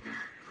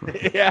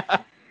 Yeah.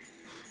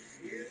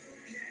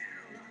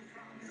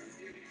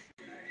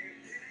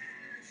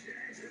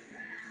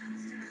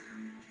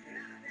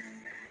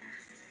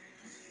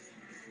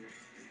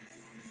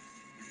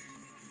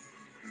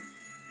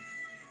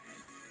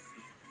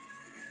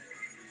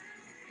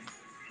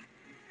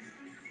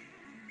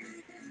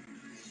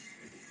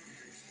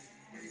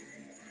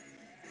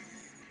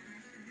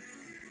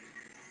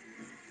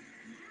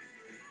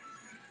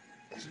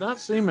 not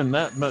seeming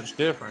that much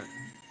different.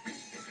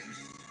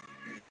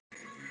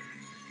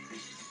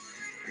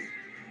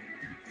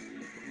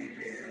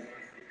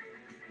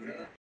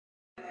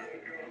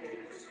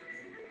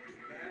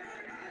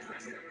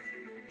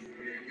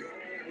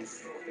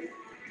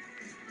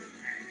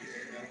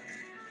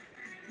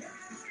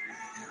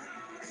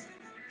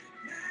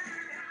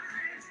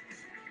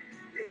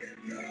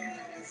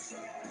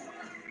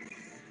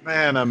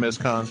 Man, I miss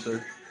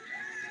concert.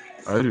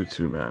 I do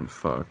too, man.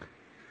 Fuck.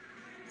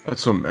 I had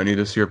so many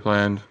this year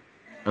planned.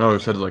 I know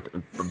I've said it like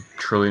a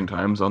trillion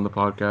times on the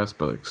podcast,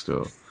 but like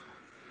still.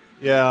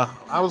 Yeah,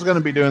 I was going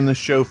to be doing this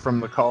show from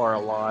the car a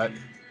lot.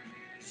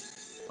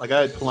 Like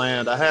I had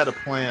a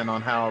plan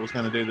on how I was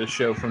going to do this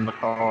show from the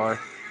car.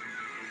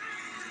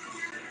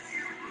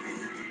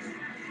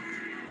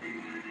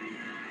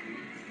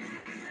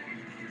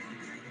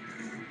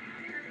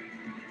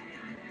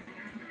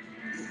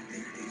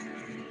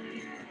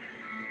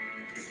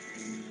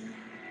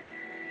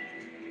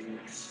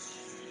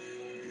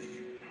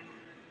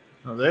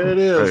 Oh, there it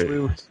is.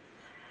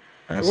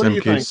 Right. What do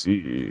you think?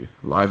 SMKC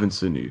live in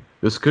Sydney.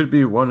 This could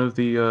be one of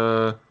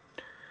the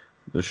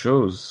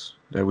shows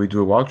that we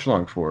do a watch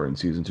along for in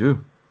season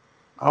 2.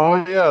 Oh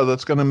yeah,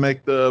 that's going to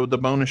make the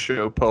bonus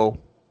show poll.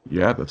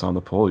 Yeah, that's on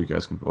the poll. You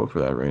guys can vote for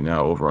that right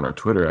now over on our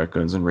Twitter at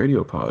Guns and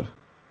Radio Pod.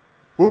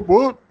 Whoop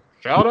whoop!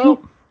 Shout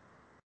out!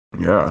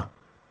 Yeah,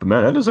 but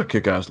man, that is a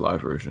kick-ass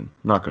live version.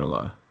 Not gonna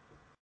lie.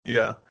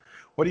 Yeah.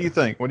 What do you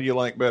think? What do you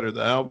like better,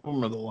 the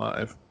album or the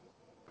live?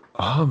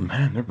 Oh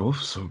man, they're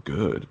both so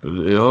good, but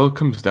it all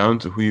comes down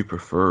to who you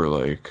prefer,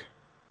 like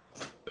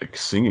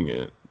singing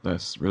it.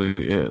 That's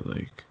really it.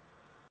 Like,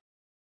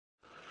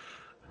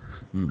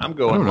 I'm I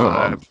going don't know.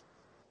 live.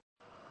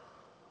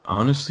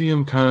 Honestly,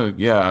 I'm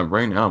kind of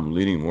right now I'm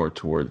leaning more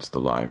towards the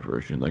live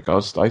version. Like I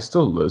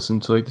still listen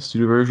to like the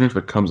studio version if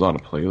it comes on a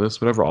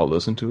playlist, whatever. I'll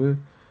listen to it.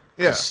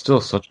 Yeah. It's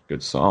still such a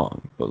good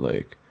song, but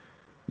like,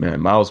 man,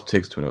 Miles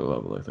takes it to another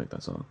level. I think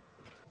that song.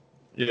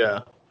 Yeah.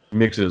 He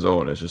makes it his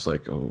own. It's just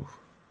like, oh,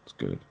 it's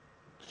good.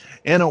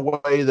 In a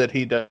way that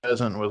he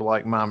doesn't with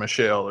like My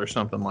Michelle or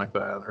something like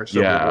that, or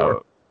Civil Yeah,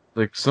 War.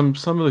 like some of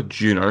the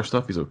GNR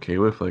stuff he's okay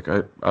with. Like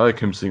I like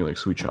him singing like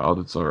Sweet Child.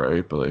 It's all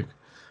right, but like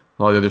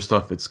a lot of the other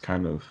stuff, it's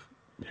kind of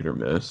hit or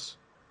miss.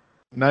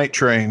 Night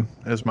Train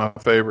is my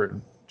favorite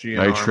GNR.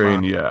 Night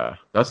Train, yeah,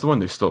 that's the one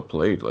they still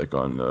played like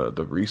on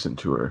the recent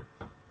tour.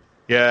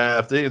 Yeah,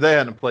 if they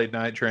hadn't played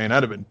Night Train,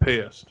 I'd have been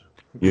pissed.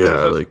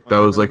 Yeah, like that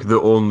was like the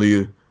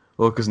only.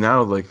 Well, because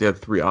now like they had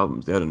 3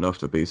 albums, they had enough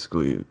to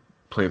basically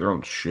play their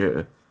own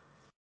shit.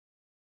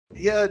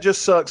 Yeah, it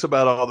just sucks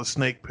about all the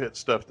Snake Pit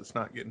stuff that's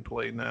not getting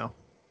played now.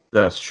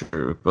 That's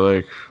true,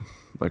 but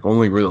like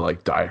only really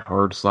like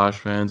diehard Slash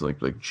fans, like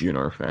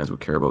GNR fans would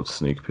care about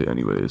Snake Pit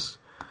anyways.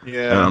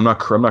 Yeah, And I'm not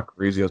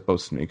crazy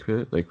about Snake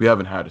Pit. Like we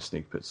haven't had a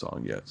Snake Pit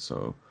song yet,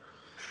 so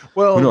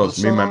well, who knows?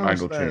 the Maybe my mind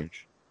songs will that-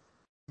 change.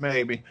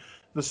 Maybe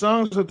the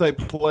songs that they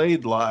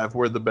played live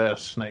were the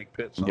best Snake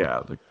Pit songs.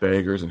 Yeah, like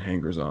Beggars and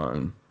Hangers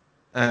On.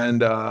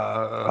 And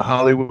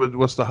Hollywood,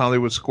 what's the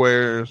Hollywood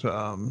Squares?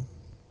 I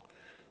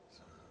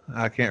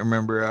can't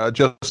remember.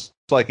 Just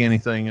Like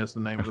Anything is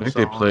the name I of the think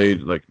song. they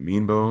played like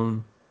Mean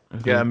Bone. I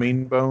Yeah, think.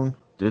 Mean Bone.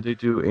 Did they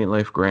do Ain't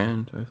Life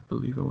Grand? I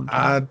believe at one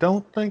time. I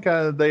don't think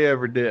they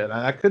ever did.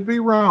 I could be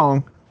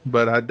wrong,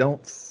 but I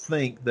don't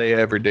think they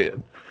ever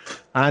did.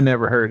 I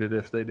never heard it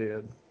if they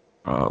did.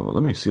 Well,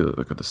 let me see.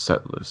 Look at the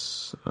set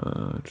list.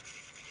 You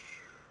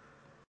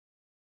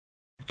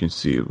can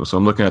see. So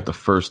I'm looking at the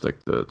first, like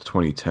the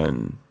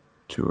 2010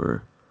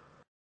 tour.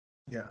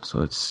 Yeah. So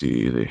let's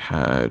see. They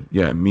had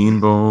Mean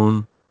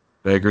Bone,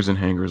 Beggars and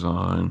Hangers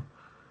On.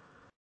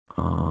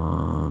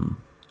 I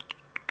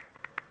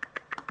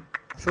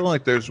feel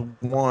like there's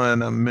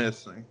one I'm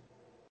missing.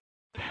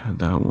 Had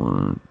that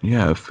one.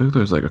 Yeah, I feel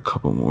there's like a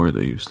couple more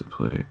they used to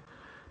play.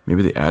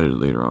 Maybe they added it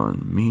later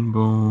on. Mean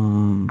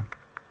Bone.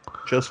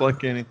 Just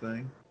Like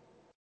Anything.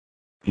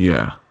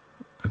 Yeah,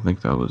 I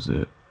think that was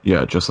it.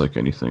 Yeah, Just Like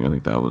Anything. I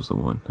think that was the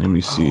one. Let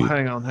me see. Oh,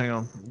 hang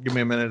on. Give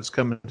me a minute. It's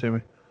coming to me.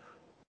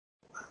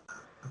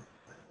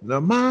 The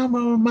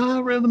mama of my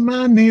rhythm,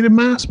 I needed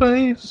my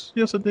space.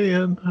 Yes, I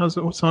did.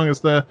 What song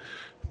is that?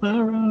 My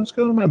rose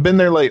go to my. Been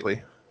There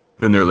Lately.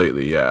 Been there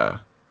lately, yeah.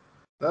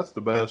 That's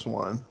the best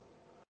one.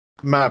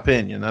 In my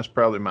opinion, that's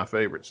probably my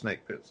favorite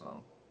Snake Pit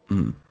song.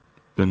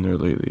 Been there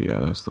lately, yeah,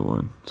 that's the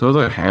one. So it was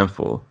like a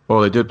handful.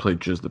 Oh, they did play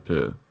Jizz the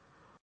Pit.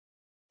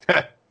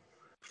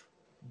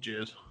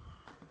 Jizz.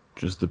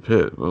 Jizz the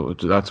Pit. Well,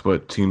 that's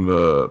what Team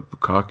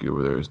Bukaki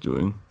over there is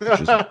doing.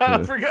 Jizz the I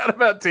Pit. forgot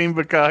about Team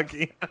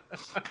Bukaki.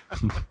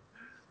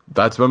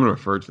 That's what I'm going to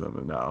refer to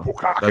them now.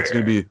 Bukaki. That's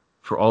going to be,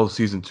 for all of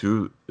Season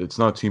 2, it's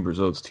not Team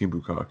Brazil, it's Team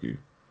Bukaki.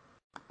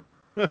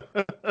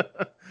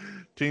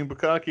 Team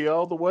Bukaki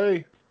all the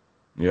way.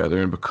 Yeah,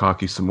 they're in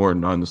Bukaki some more,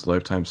 not in this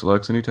Lifetime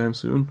Selects anytime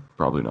soon?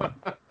 Probably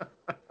not.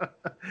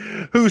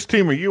 Whose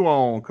team are you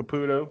on,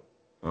 Caputo?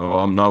 Oh,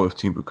 I'm not with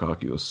Team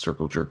Bukaki, those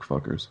circle jerk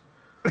fuckers.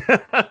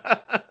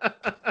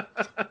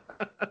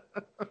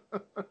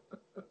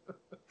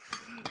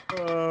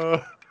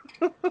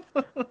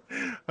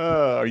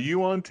 Are you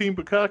you on Team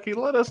Bukaki?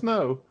 Let us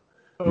know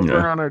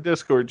over on our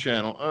Discord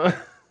channel.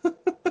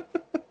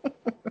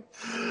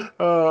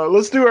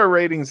 Let's do our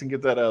ratings and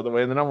get that out of the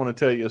way, and then I want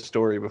to tell you a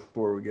story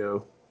before we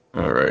go.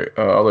 All right.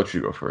 I'll let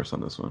you go first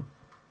on this one.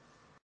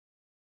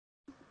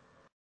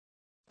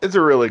 It's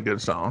a really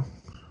good song.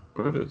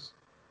 It is.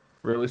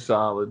 Really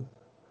solid.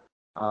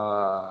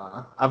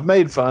 I've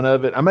made fun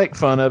of it. I make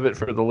fun of it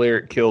for the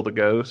lyric "Kill the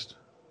ghost."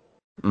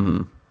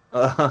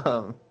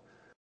 Mm-hmm.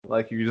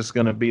 Like you're just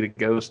gonna beat a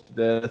ghost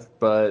to death.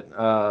 But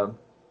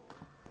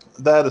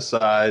that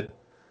aside,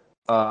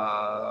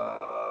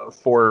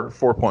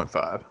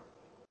 4.5.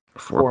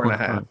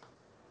 4.5.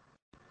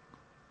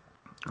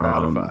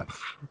 Out of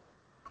 5.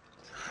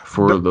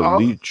 For the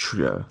lead,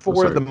 yeah.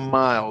 For the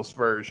Miles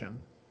version.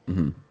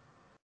 Mm-hmm.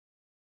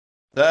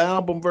 The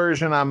album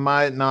version, I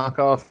might knock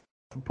off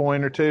a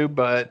point or two,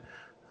 but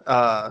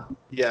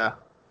yeah.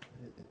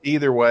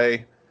 Either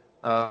way,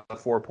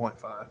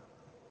 4.5.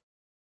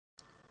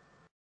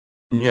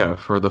 Yeah,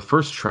 for the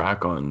first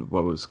track on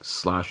what was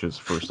Slash's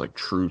first like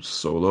true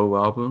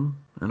solo album,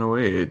 in a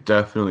way, it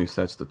definitely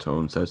sets the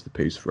tone, sets the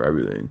pace for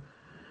everything.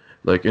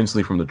 Like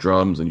instantly from the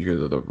drums, and you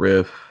hear the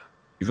riff,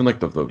 even like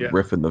the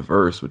riff in the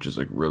verse, which is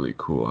like really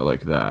cool. I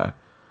like that.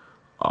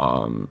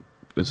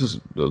 This is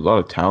a lot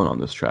of talent on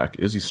this track.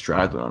 Izzy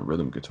Stradlin on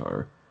rhythm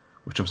guitar,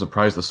 which I'm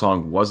surprised the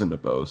song wasn't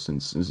about,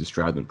 since Izzy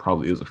Stradlin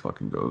probably is a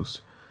fucking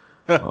ghost.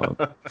 You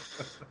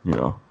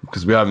know,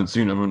 because we haven't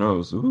seen him. Who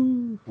knows?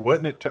 Ooh.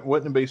 Wouldn't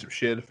it be some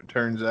shit if it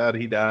turns out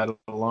he died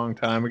a long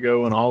time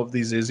ago, and all of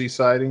these Izzy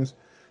sightings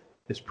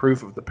is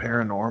proof of the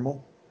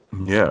paranormal?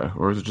 Yeah,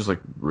 or is it just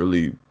like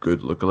really good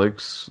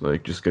lookalikes,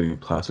 like just getting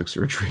plastic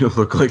surgery to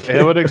look like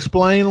it? Would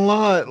explain a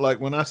lot. Like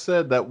when I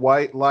said that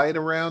white light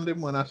around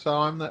him when I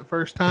saw him that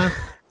first time.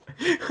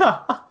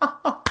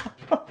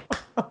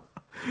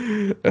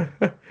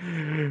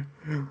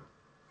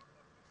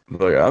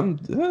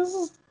 Like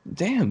this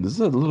is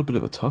a little bit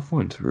of a tough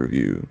one to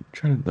review. I'm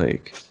trying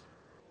to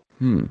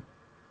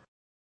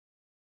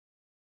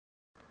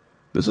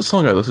This is a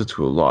song I listen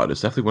to a lot.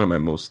 It's definitely one of my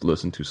most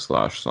listened to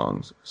Slash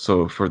songs.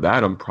 So for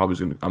that, I'm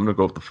gonna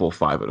go with the full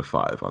 5 out of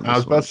 5 on this. I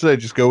was about to say,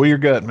 just go with your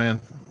gut,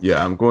 man.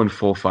 Yeah, I'm going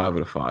full 5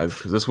 out of 5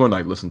 because this one I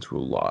listen to a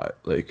lot.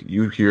 Like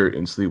you hear it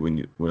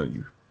instantly when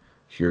you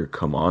hear it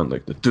come on,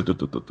 like the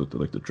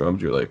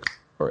drums. You're like,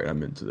 all right,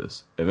 I'm into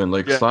this. And then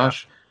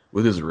Slash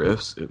with his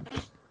riffs,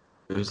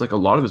 there's like a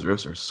lot of his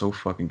riffs are so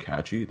fucking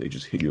catchy. They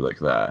just hit you like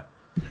that.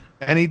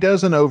 And he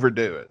doesn't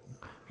overdo it.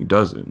 He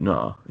doesn't,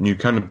 no. And you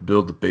kind of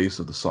build the base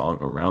of the song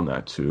around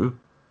that too,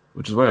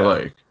 which is what I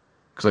like.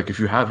 Because like if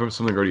you have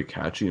something already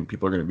catchy and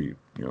people are going to be,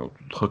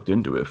 hooked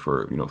into it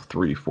for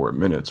 3-4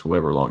 minutes,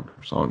 however long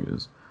your song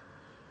is.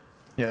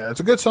 Yeah, it's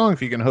a good song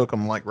if you can hook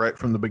them like right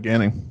from the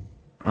beginning.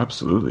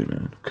 Absolutely,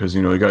 man. Because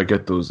you got to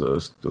get those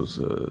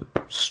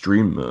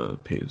streams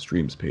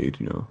paid.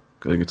 I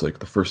think it's like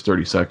the first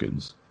 30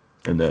 seconds,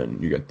 and then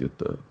you get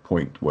the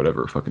point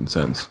whatever fucking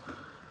cents.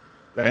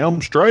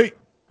 Damn straight.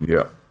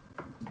 Yeah.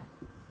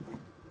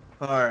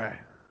 All right.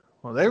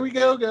 Well, there we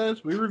go,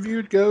 guys. We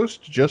reviewed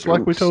Ghost just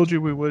like we told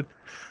you we would.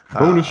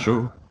 Bonus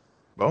show.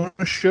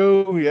 Bonus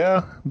show,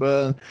 yeah.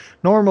 But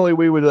normally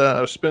we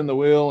would spin the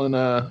wheel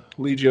and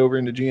lead you over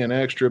into GN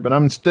Extra, but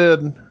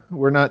instead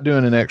we're not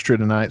doing an extra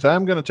tonight. So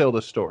I'm going to tell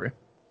this story.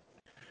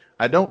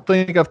 I don't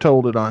think I've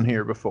told it on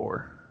here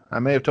before. I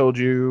may have told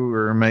you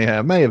or may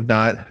have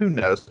not. Who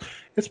knows?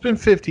 It's been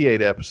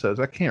 58 episodes.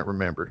 I can't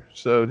remember.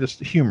 So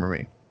just humor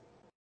me.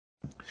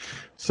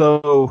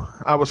 So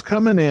I was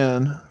coming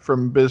in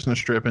from a business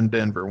trip in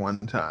Denver one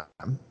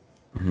time.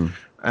 Mm-hmm.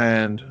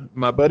 And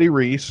my buddy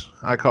Reese,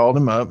 I called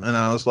him up and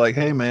I was like,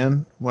 hey,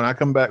 man, when I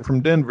come back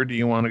from Denver, do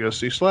you want to go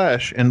see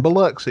Slash in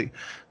Biloxi?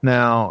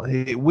 Now,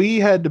 we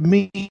had to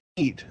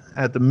meet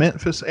at the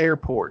Memphis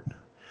airport.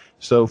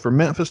 So for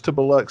Memphis to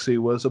Biloxi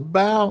was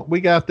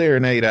we got there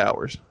in 8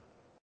 hours.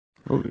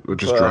 Oh,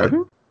 just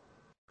driving?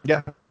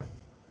 Yeah.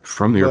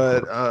 From the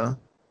airport?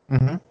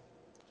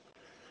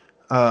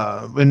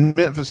 In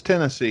Memphis,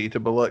 Tennessee to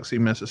Biloxi,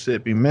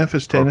 Mississippi.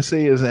 Memphis,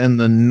 Tennessee is in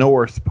the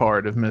north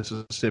part of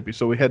Mississippi.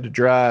 So we had to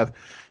drive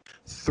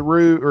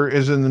through, or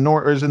is in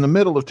the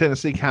middle of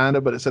Tennessee, kind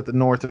of, but it's at the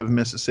north of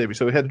Mississippi.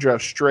 So we had to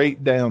drive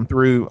straight down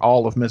through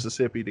all of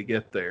Mississippi to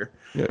get there.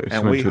 Yeah,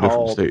 and we to a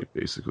different state,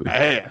 basically.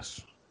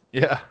 Ass.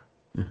 Yeah.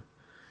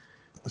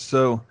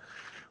 So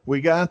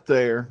we got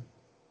there,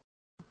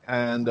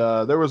 and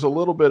there was a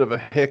little bit of a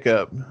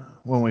hiccup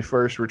when we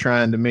first were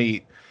trying to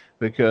meet.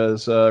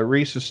 Because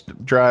Reese's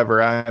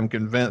driver, I am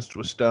convinced,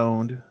 was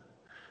stoned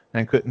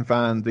and couldn't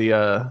find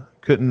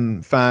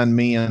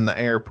me in the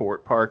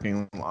airport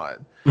parking lot.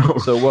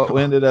 So what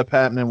ended up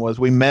happening was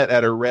we met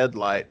at a red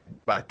light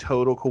by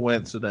total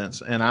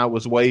coincidence, and I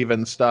was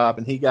waving stop,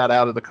 and he got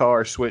out of the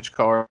car, switched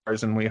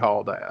cars, and we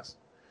hauled ass.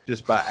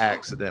 Just by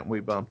accident, we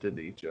bumped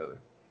into each other.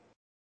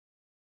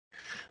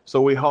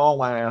 So we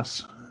haul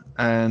ass,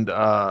 and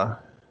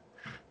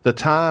the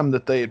time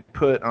that they had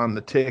put on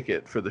the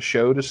ticket for the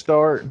show to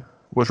start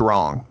was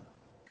wrong.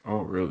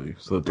 Oh, really?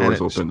 So the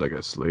doors opened, I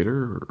guess,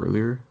 later or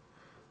earlier?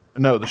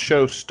 No, the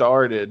show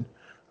started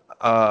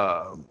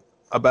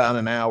about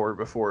an hour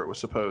before it was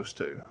supposed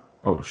to.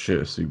 Oh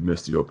shit! So you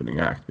missed the opening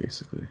act,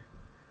 basically.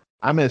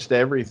 I missed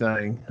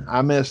everything.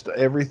 I missed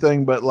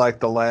everything but like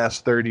the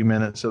last 30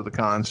 minutes of the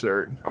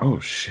concert. Oh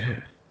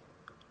shit!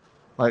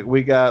 Like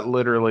we got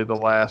literally the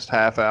last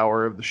half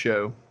hour of the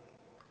show.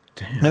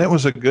 Damn. And it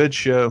was a good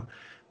show,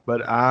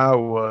 but I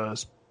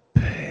was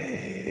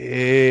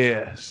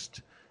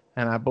pissed.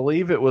 And I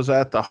believe it was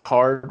at the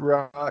Hard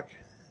Rock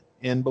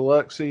in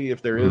Biloxi,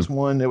 if there is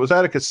one. It was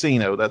at a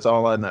casino, that's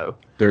all I know.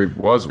 There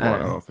was one. I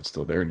don't know if it's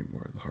still there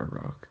anymore, the Hard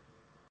Rock.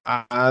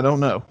 I don't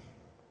know.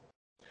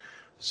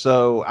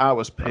 So I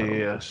was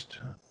pissed.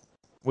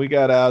 We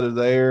got out of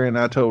there, and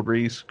I told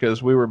Reese,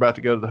 because we were about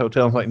to go to the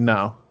hotel, I was like,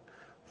 no,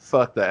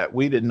 fuck that.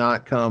 We did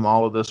not come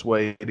all of this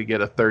way to get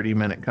a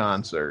 30-minute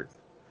concert.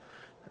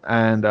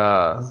 And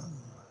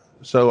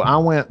so I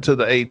went to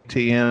the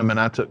ATM, and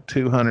I took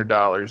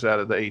 $200 out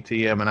of the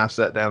ATM, and I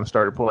sat down and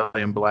started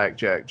playing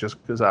blackjack just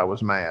because I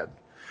was mad.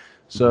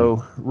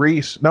 So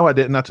Reese, no, I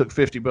didn't. I took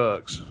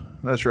 $50.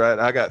 That's right.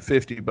 I got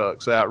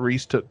 $50 out.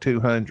 Reese took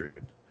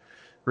 200.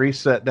 Reese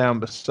sat down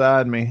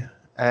beside me,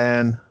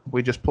 and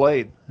we just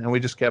played, and we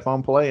just kept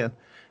on playing.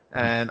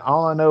 And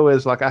all I know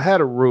is, like, I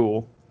had a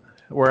rule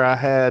where I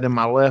had in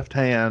my left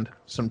hand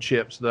some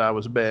chips that I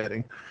was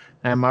betting.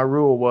 And my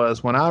rule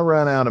was, when I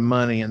run out of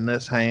money in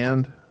this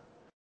hand,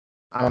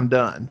 I'm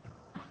done.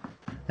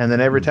 And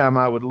then every time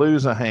I would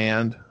lose a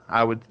hand,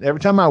 every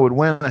time I would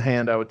win a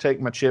hand, I would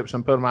take my chips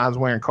and put them. I was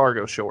wearing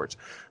cargo shorts.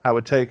 I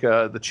would take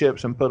the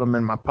chips and put them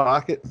in my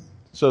pocket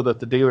so that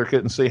the dealer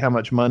couldn't see how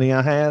much money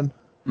I had,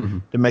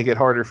 to make it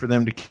harder for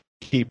them to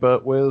keep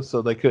up with,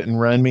 so they couldn't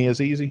run me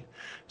as easy.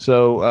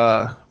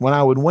 So when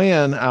I would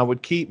win, I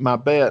would keep my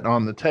bet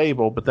on the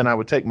table, but then I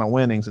would take my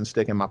winnings and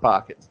stick in my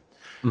pocket.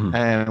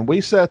 And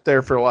we sat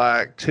there for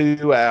like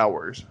 2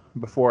 hours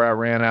before I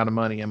ran out of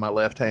money in my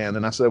left hand.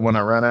 And I said, when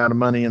I run out of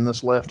money in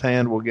this left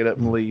hand, we'll get up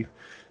and leave.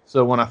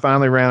 So when I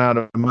finally ran out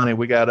of money,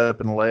 we got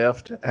up and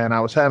left. And I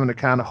was having to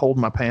kind of hold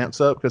my pants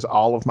up because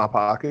all of my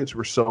pockets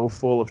were so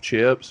full of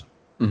chips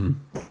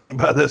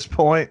by this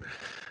point.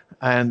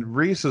 And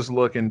Reese is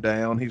looking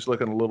down. He's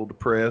looking a little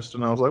depressed.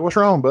 And I was like, what's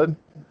wrong, bud?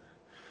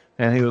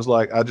 And he was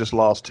like, I just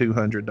lost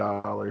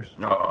 $200.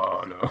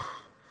 Oh, no.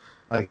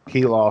 Like,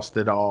 he lost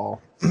it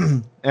all.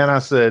 And I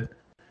said,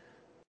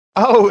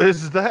 oh,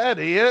 is that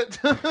it?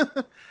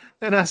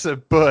 And I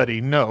said, buddy,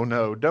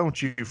 no,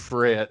 don't you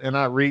fret. And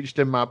I reached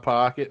in my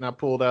pocket and I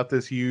pulled out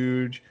this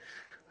huge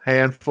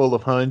handful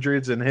of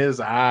hundreds, and his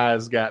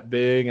eyes got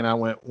big. And I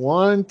went,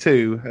 1,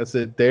 2. I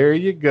said, there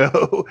you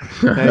go.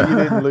 Now you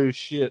didn't lose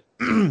shit.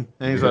 And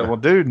he's like, well,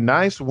 dude,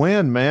 nice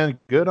win, man.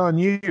 Good on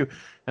you.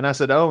 And I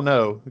said, oh,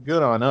 no,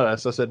 good on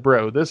us. I said,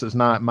 bro, this is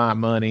not my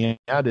money.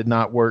 I did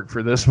not work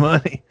for this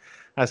money.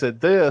 I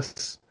said,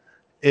 this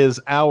is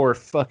our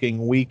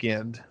fucking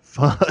weekend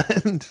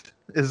fund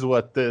is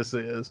what this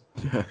is.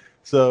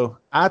 So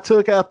I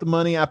took out the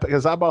money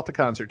because I bought the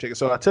concert ticket.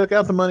 So I took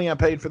out the money I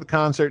paid for the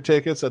concert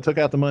tickets. I took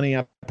out the money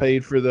I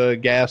paid for the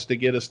gas to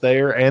get us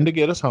there and to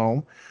get us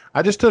home.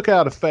 I just took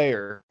out a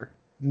fair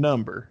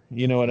number,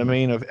 you know what I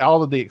mean, of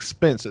all of the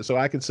expenses. So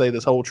I could say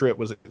this whole trip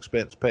was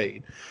expense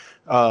paid.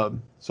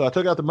 So I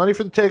took out the money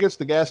for the tickets,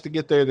 the gas to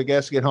get there, the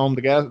gas to get home,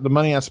 the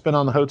money I spent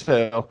on the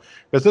hotel,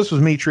 because this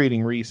was me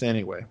treating Reese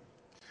anyway.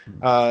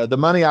 The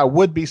money I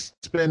would be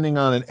spending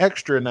on an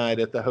extra night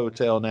at the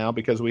hotel now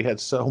because we had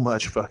so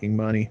much fucking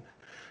money.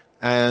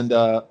 And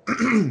I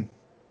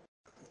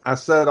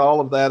set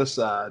all of that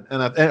aside,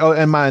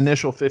 and my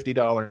initial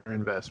 $50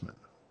 investment.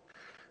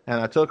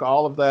 And I took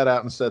all of that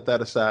out and set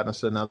that aside. And I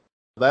said, now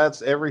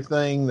that's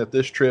everything that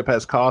this trip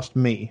has cost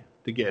me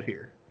to get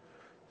here.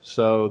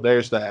 So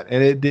there's that.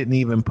 And it didn't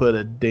even put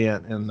a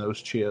dent in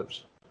those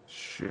chips.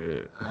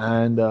 Shit.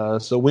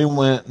 And so we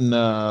went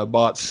and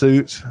bought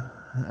suits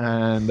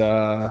and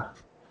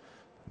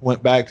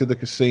went back to the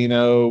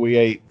casino. We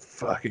ate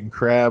fucking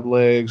crab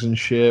legs and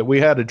shit.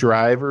 We had a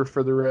driver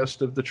for the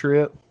rest of the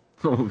trip.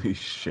 Holy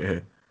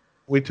shit.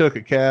 We took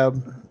a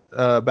cab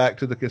back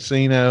to the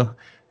casino,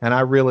 and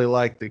I really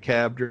liked the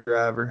cab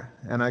driver.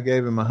 And I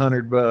gave him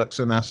 $100,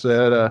 and I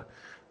said,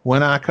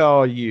 when I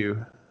call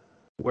you,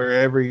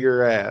 wherever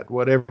you're at,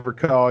 whatever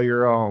call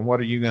you're on, what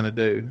are you going to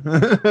do?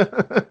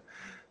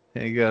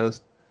 And he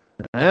goes,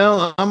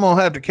 well, I'm going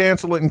to have to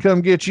cancel it and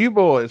come get you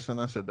boys. And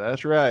I said,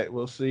 that's right.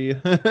 We'll see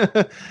you.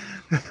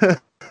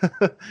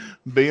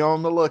 Be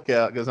on the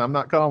lookout, because I'm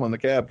not calling the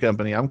cab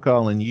company. I'm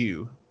calling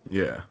you.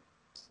 Yeah.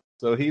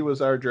 So he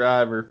was our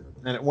driver.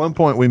 And at one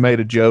point we made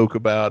a joke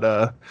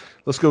about,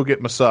 let's go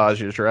get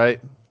massages, right?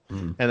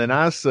 And then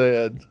I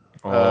said,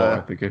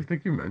 I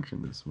think you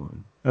mentioned this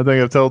one. I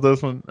think I've told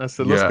this one. I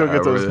said, let's go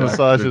get those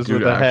massages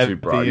with a happy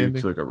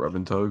ending. To like a rub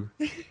and tug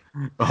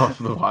off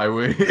the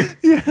highway.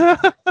 Yeah.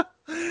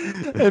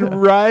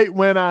 And right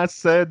when I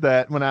said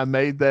that, when I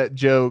made that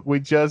joke, we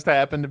just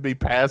happened to be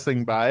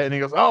passing by it, and he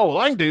goes, oh,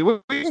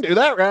 well, we can do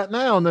that right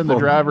now. And then the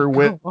driver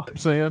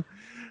whips in,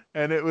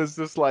 and it was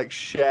this like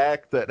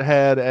shack that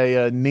had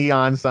a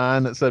neon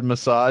sign that said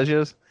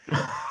massages.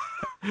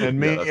 And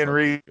me and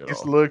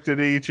Reese looked at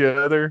each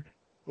other.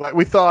 Like,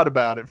 we thought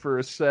about it for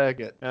a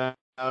second. And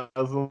I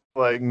was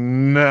like,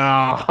 no,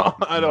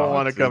 I don't Not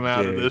want to come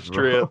out of today, this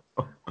bro.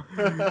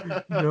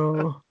 trip.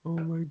 No. Oh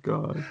my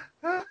god.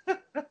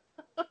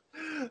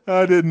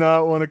 I did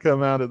not want to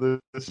come out of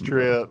this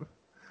trip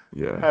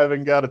Yeah.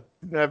 having got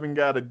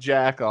a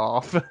jack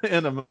off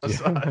in a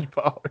massage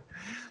parlor.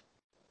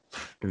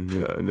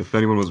 And if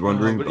anyone was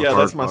wondering, But the yeah,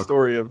 Hard that's my Rock-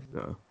 story of.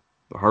 Yeah,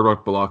 the Hard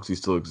Rock Biloxi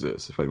still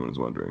exists. If anyone's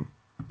wondering.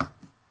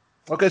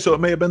 Okay, so it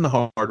may have been the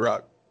Hard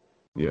Rock.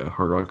 Yeah,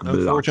 Hard Rock.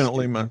 Biloxi.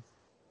 Unfortunately, my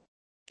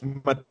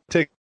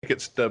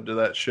ticket stub to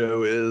that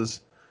show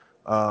is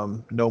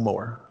no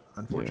more.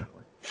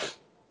 Unfortunately,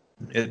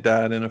 it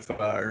died in a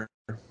fire.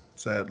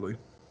 Sadly,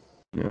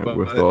 Yeah, but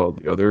with all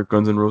the other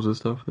Guns N' Roses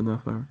stuff in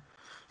that fire.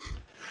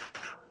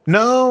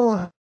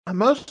 no.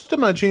 Most of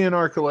my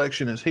GNR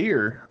collection is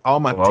here. All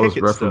my Well, I was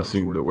ticket stubs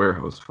referencing were- the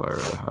warehouse fire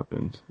that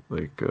happened.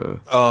 Like,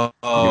 Oh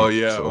yeah,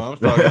 yeah, so- well, I was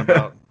talking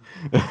about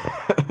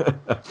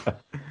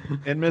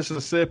in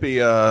Mississippi.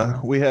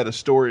 We had a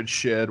storage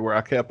shed where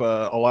I kept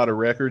a lot of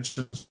records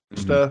and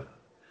stuff,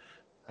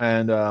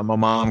 and my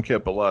mom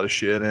kept a lot of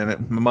shit in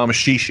it. My mama's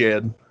she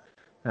shed,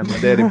 and my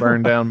daddy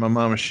burned down my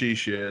mama's she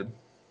shed.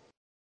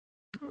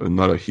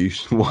 not a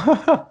sheesh.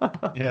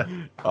 Yeah,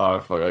 Oh,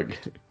 fuck. I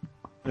get it.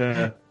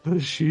 yeah, The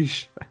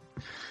sheesh.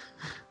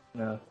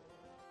 yeah.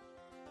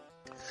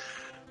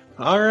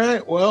 All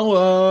right.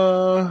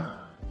 Well,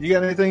 you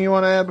got anything you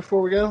want to add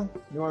before we go?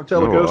 You want to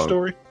tell a No, ghost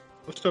story?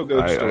 Let's tell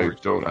ghost I stories.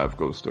 don't have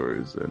ghost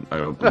stories, and I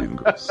don't believe in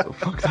ghosts, so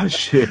fuck that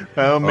shit. Me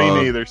Uh,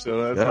 neither.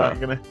 So that's yeah. not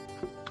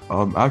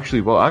gonna.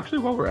 Actually,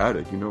 while we're at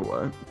it, you know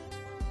what?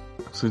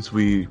 Since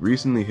we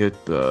recently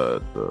hit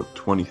the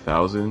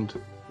 20,000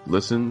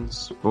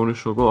 listens bonus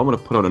show goal, I'm gonna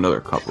put out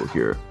another couple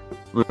here.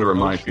 I'm gonna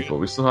remind shit. people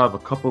we still have a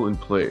couple in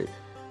play,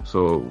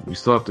 so we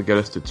still have to get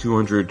us to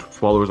 200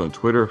 followers on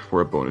Twitter for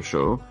a bonus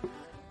show.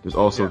 There's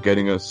also Yeah.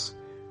 getting us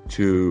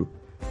to,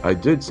 I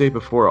did say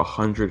before,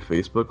 100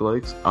 Facebook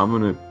likes. I'm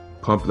gonna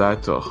pump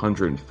that to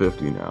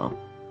 150 now.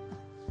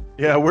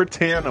 Yeah, we're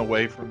 10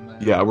 away from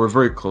that. Yeah, we're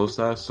very close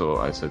to that, so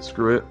I said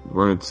screw it.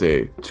 We're going to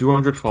say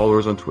 200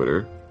 followers on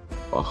Twitter,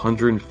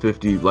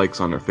 150 likes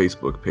on our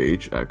Facebook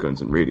page at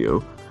Guns and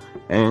Radio,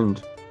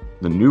 and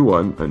a new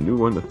one,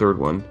 the third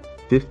one,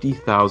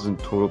 50,000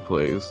 total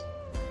plays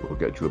will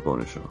get you a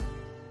bonus show.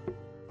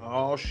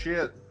 Oh,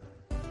 shit.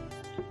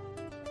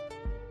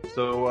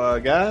 So,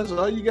 guys,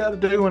 all you got to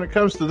do when it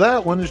comes to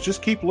that one is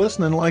just keep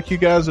listening like you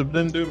guys have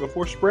been doing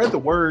before. Spread the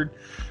word.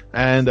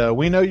 And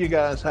we know you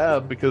guys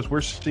have because we're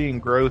seeing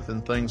growth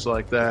and things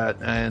like that.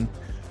 And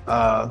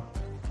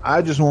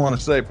I just want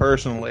to say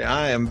personally,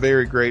 I am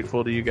very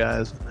grateful to you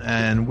guys.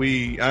 And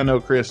I know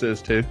Chris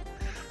is too.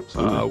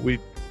 We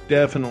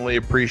definitely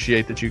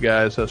appreciate that you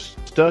guys have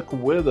stuck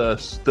with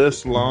us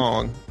this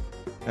long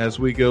as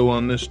we go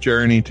on this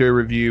journey to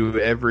review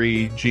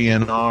every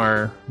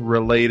GNR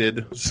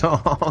related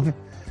song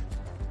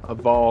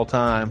of all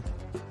time.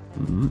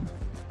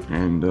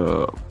 And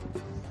a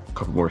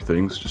couple more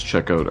things. Just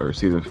check out our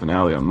season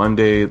finale on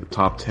Monday, the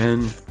top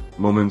 10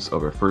 moments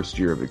of our first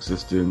year of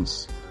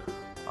existence.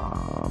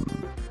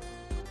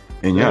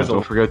 And yeah,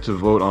 don't forget to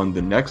vote on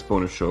the next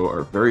bonus show,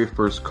 our very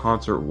first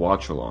concert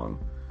watch along,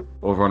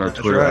 over on our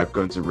Twitter right. at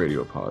Guns and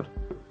Radio Pod.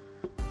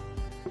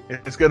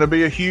 It's going to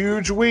be a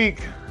huge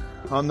week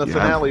on the Yeah.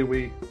 finale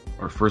week.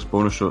 Our first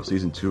bonus show of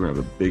season 2, we're gonna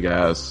have a big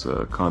ass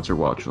concert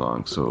watch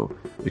along. So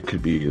it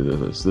could be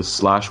this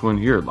Slash one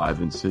here, live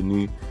in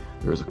Sydney.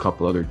 There's a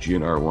couple other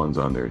GNR ones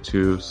on there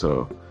too.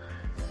 So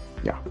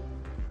yeah,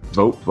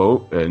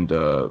 vote, and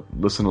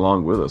listen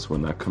along with us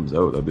when that comes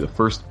out. That'll be the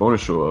first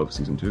bonus show of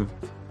season 2.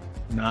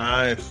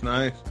 Nice.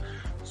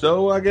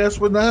 So I guess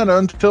with that,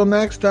 until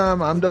next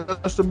time, I'm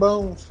Dustin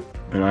Bones.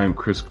 And I am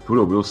Chris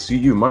Caputo. We'll see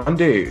you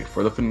Monday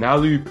for the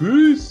finale.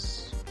 Peace.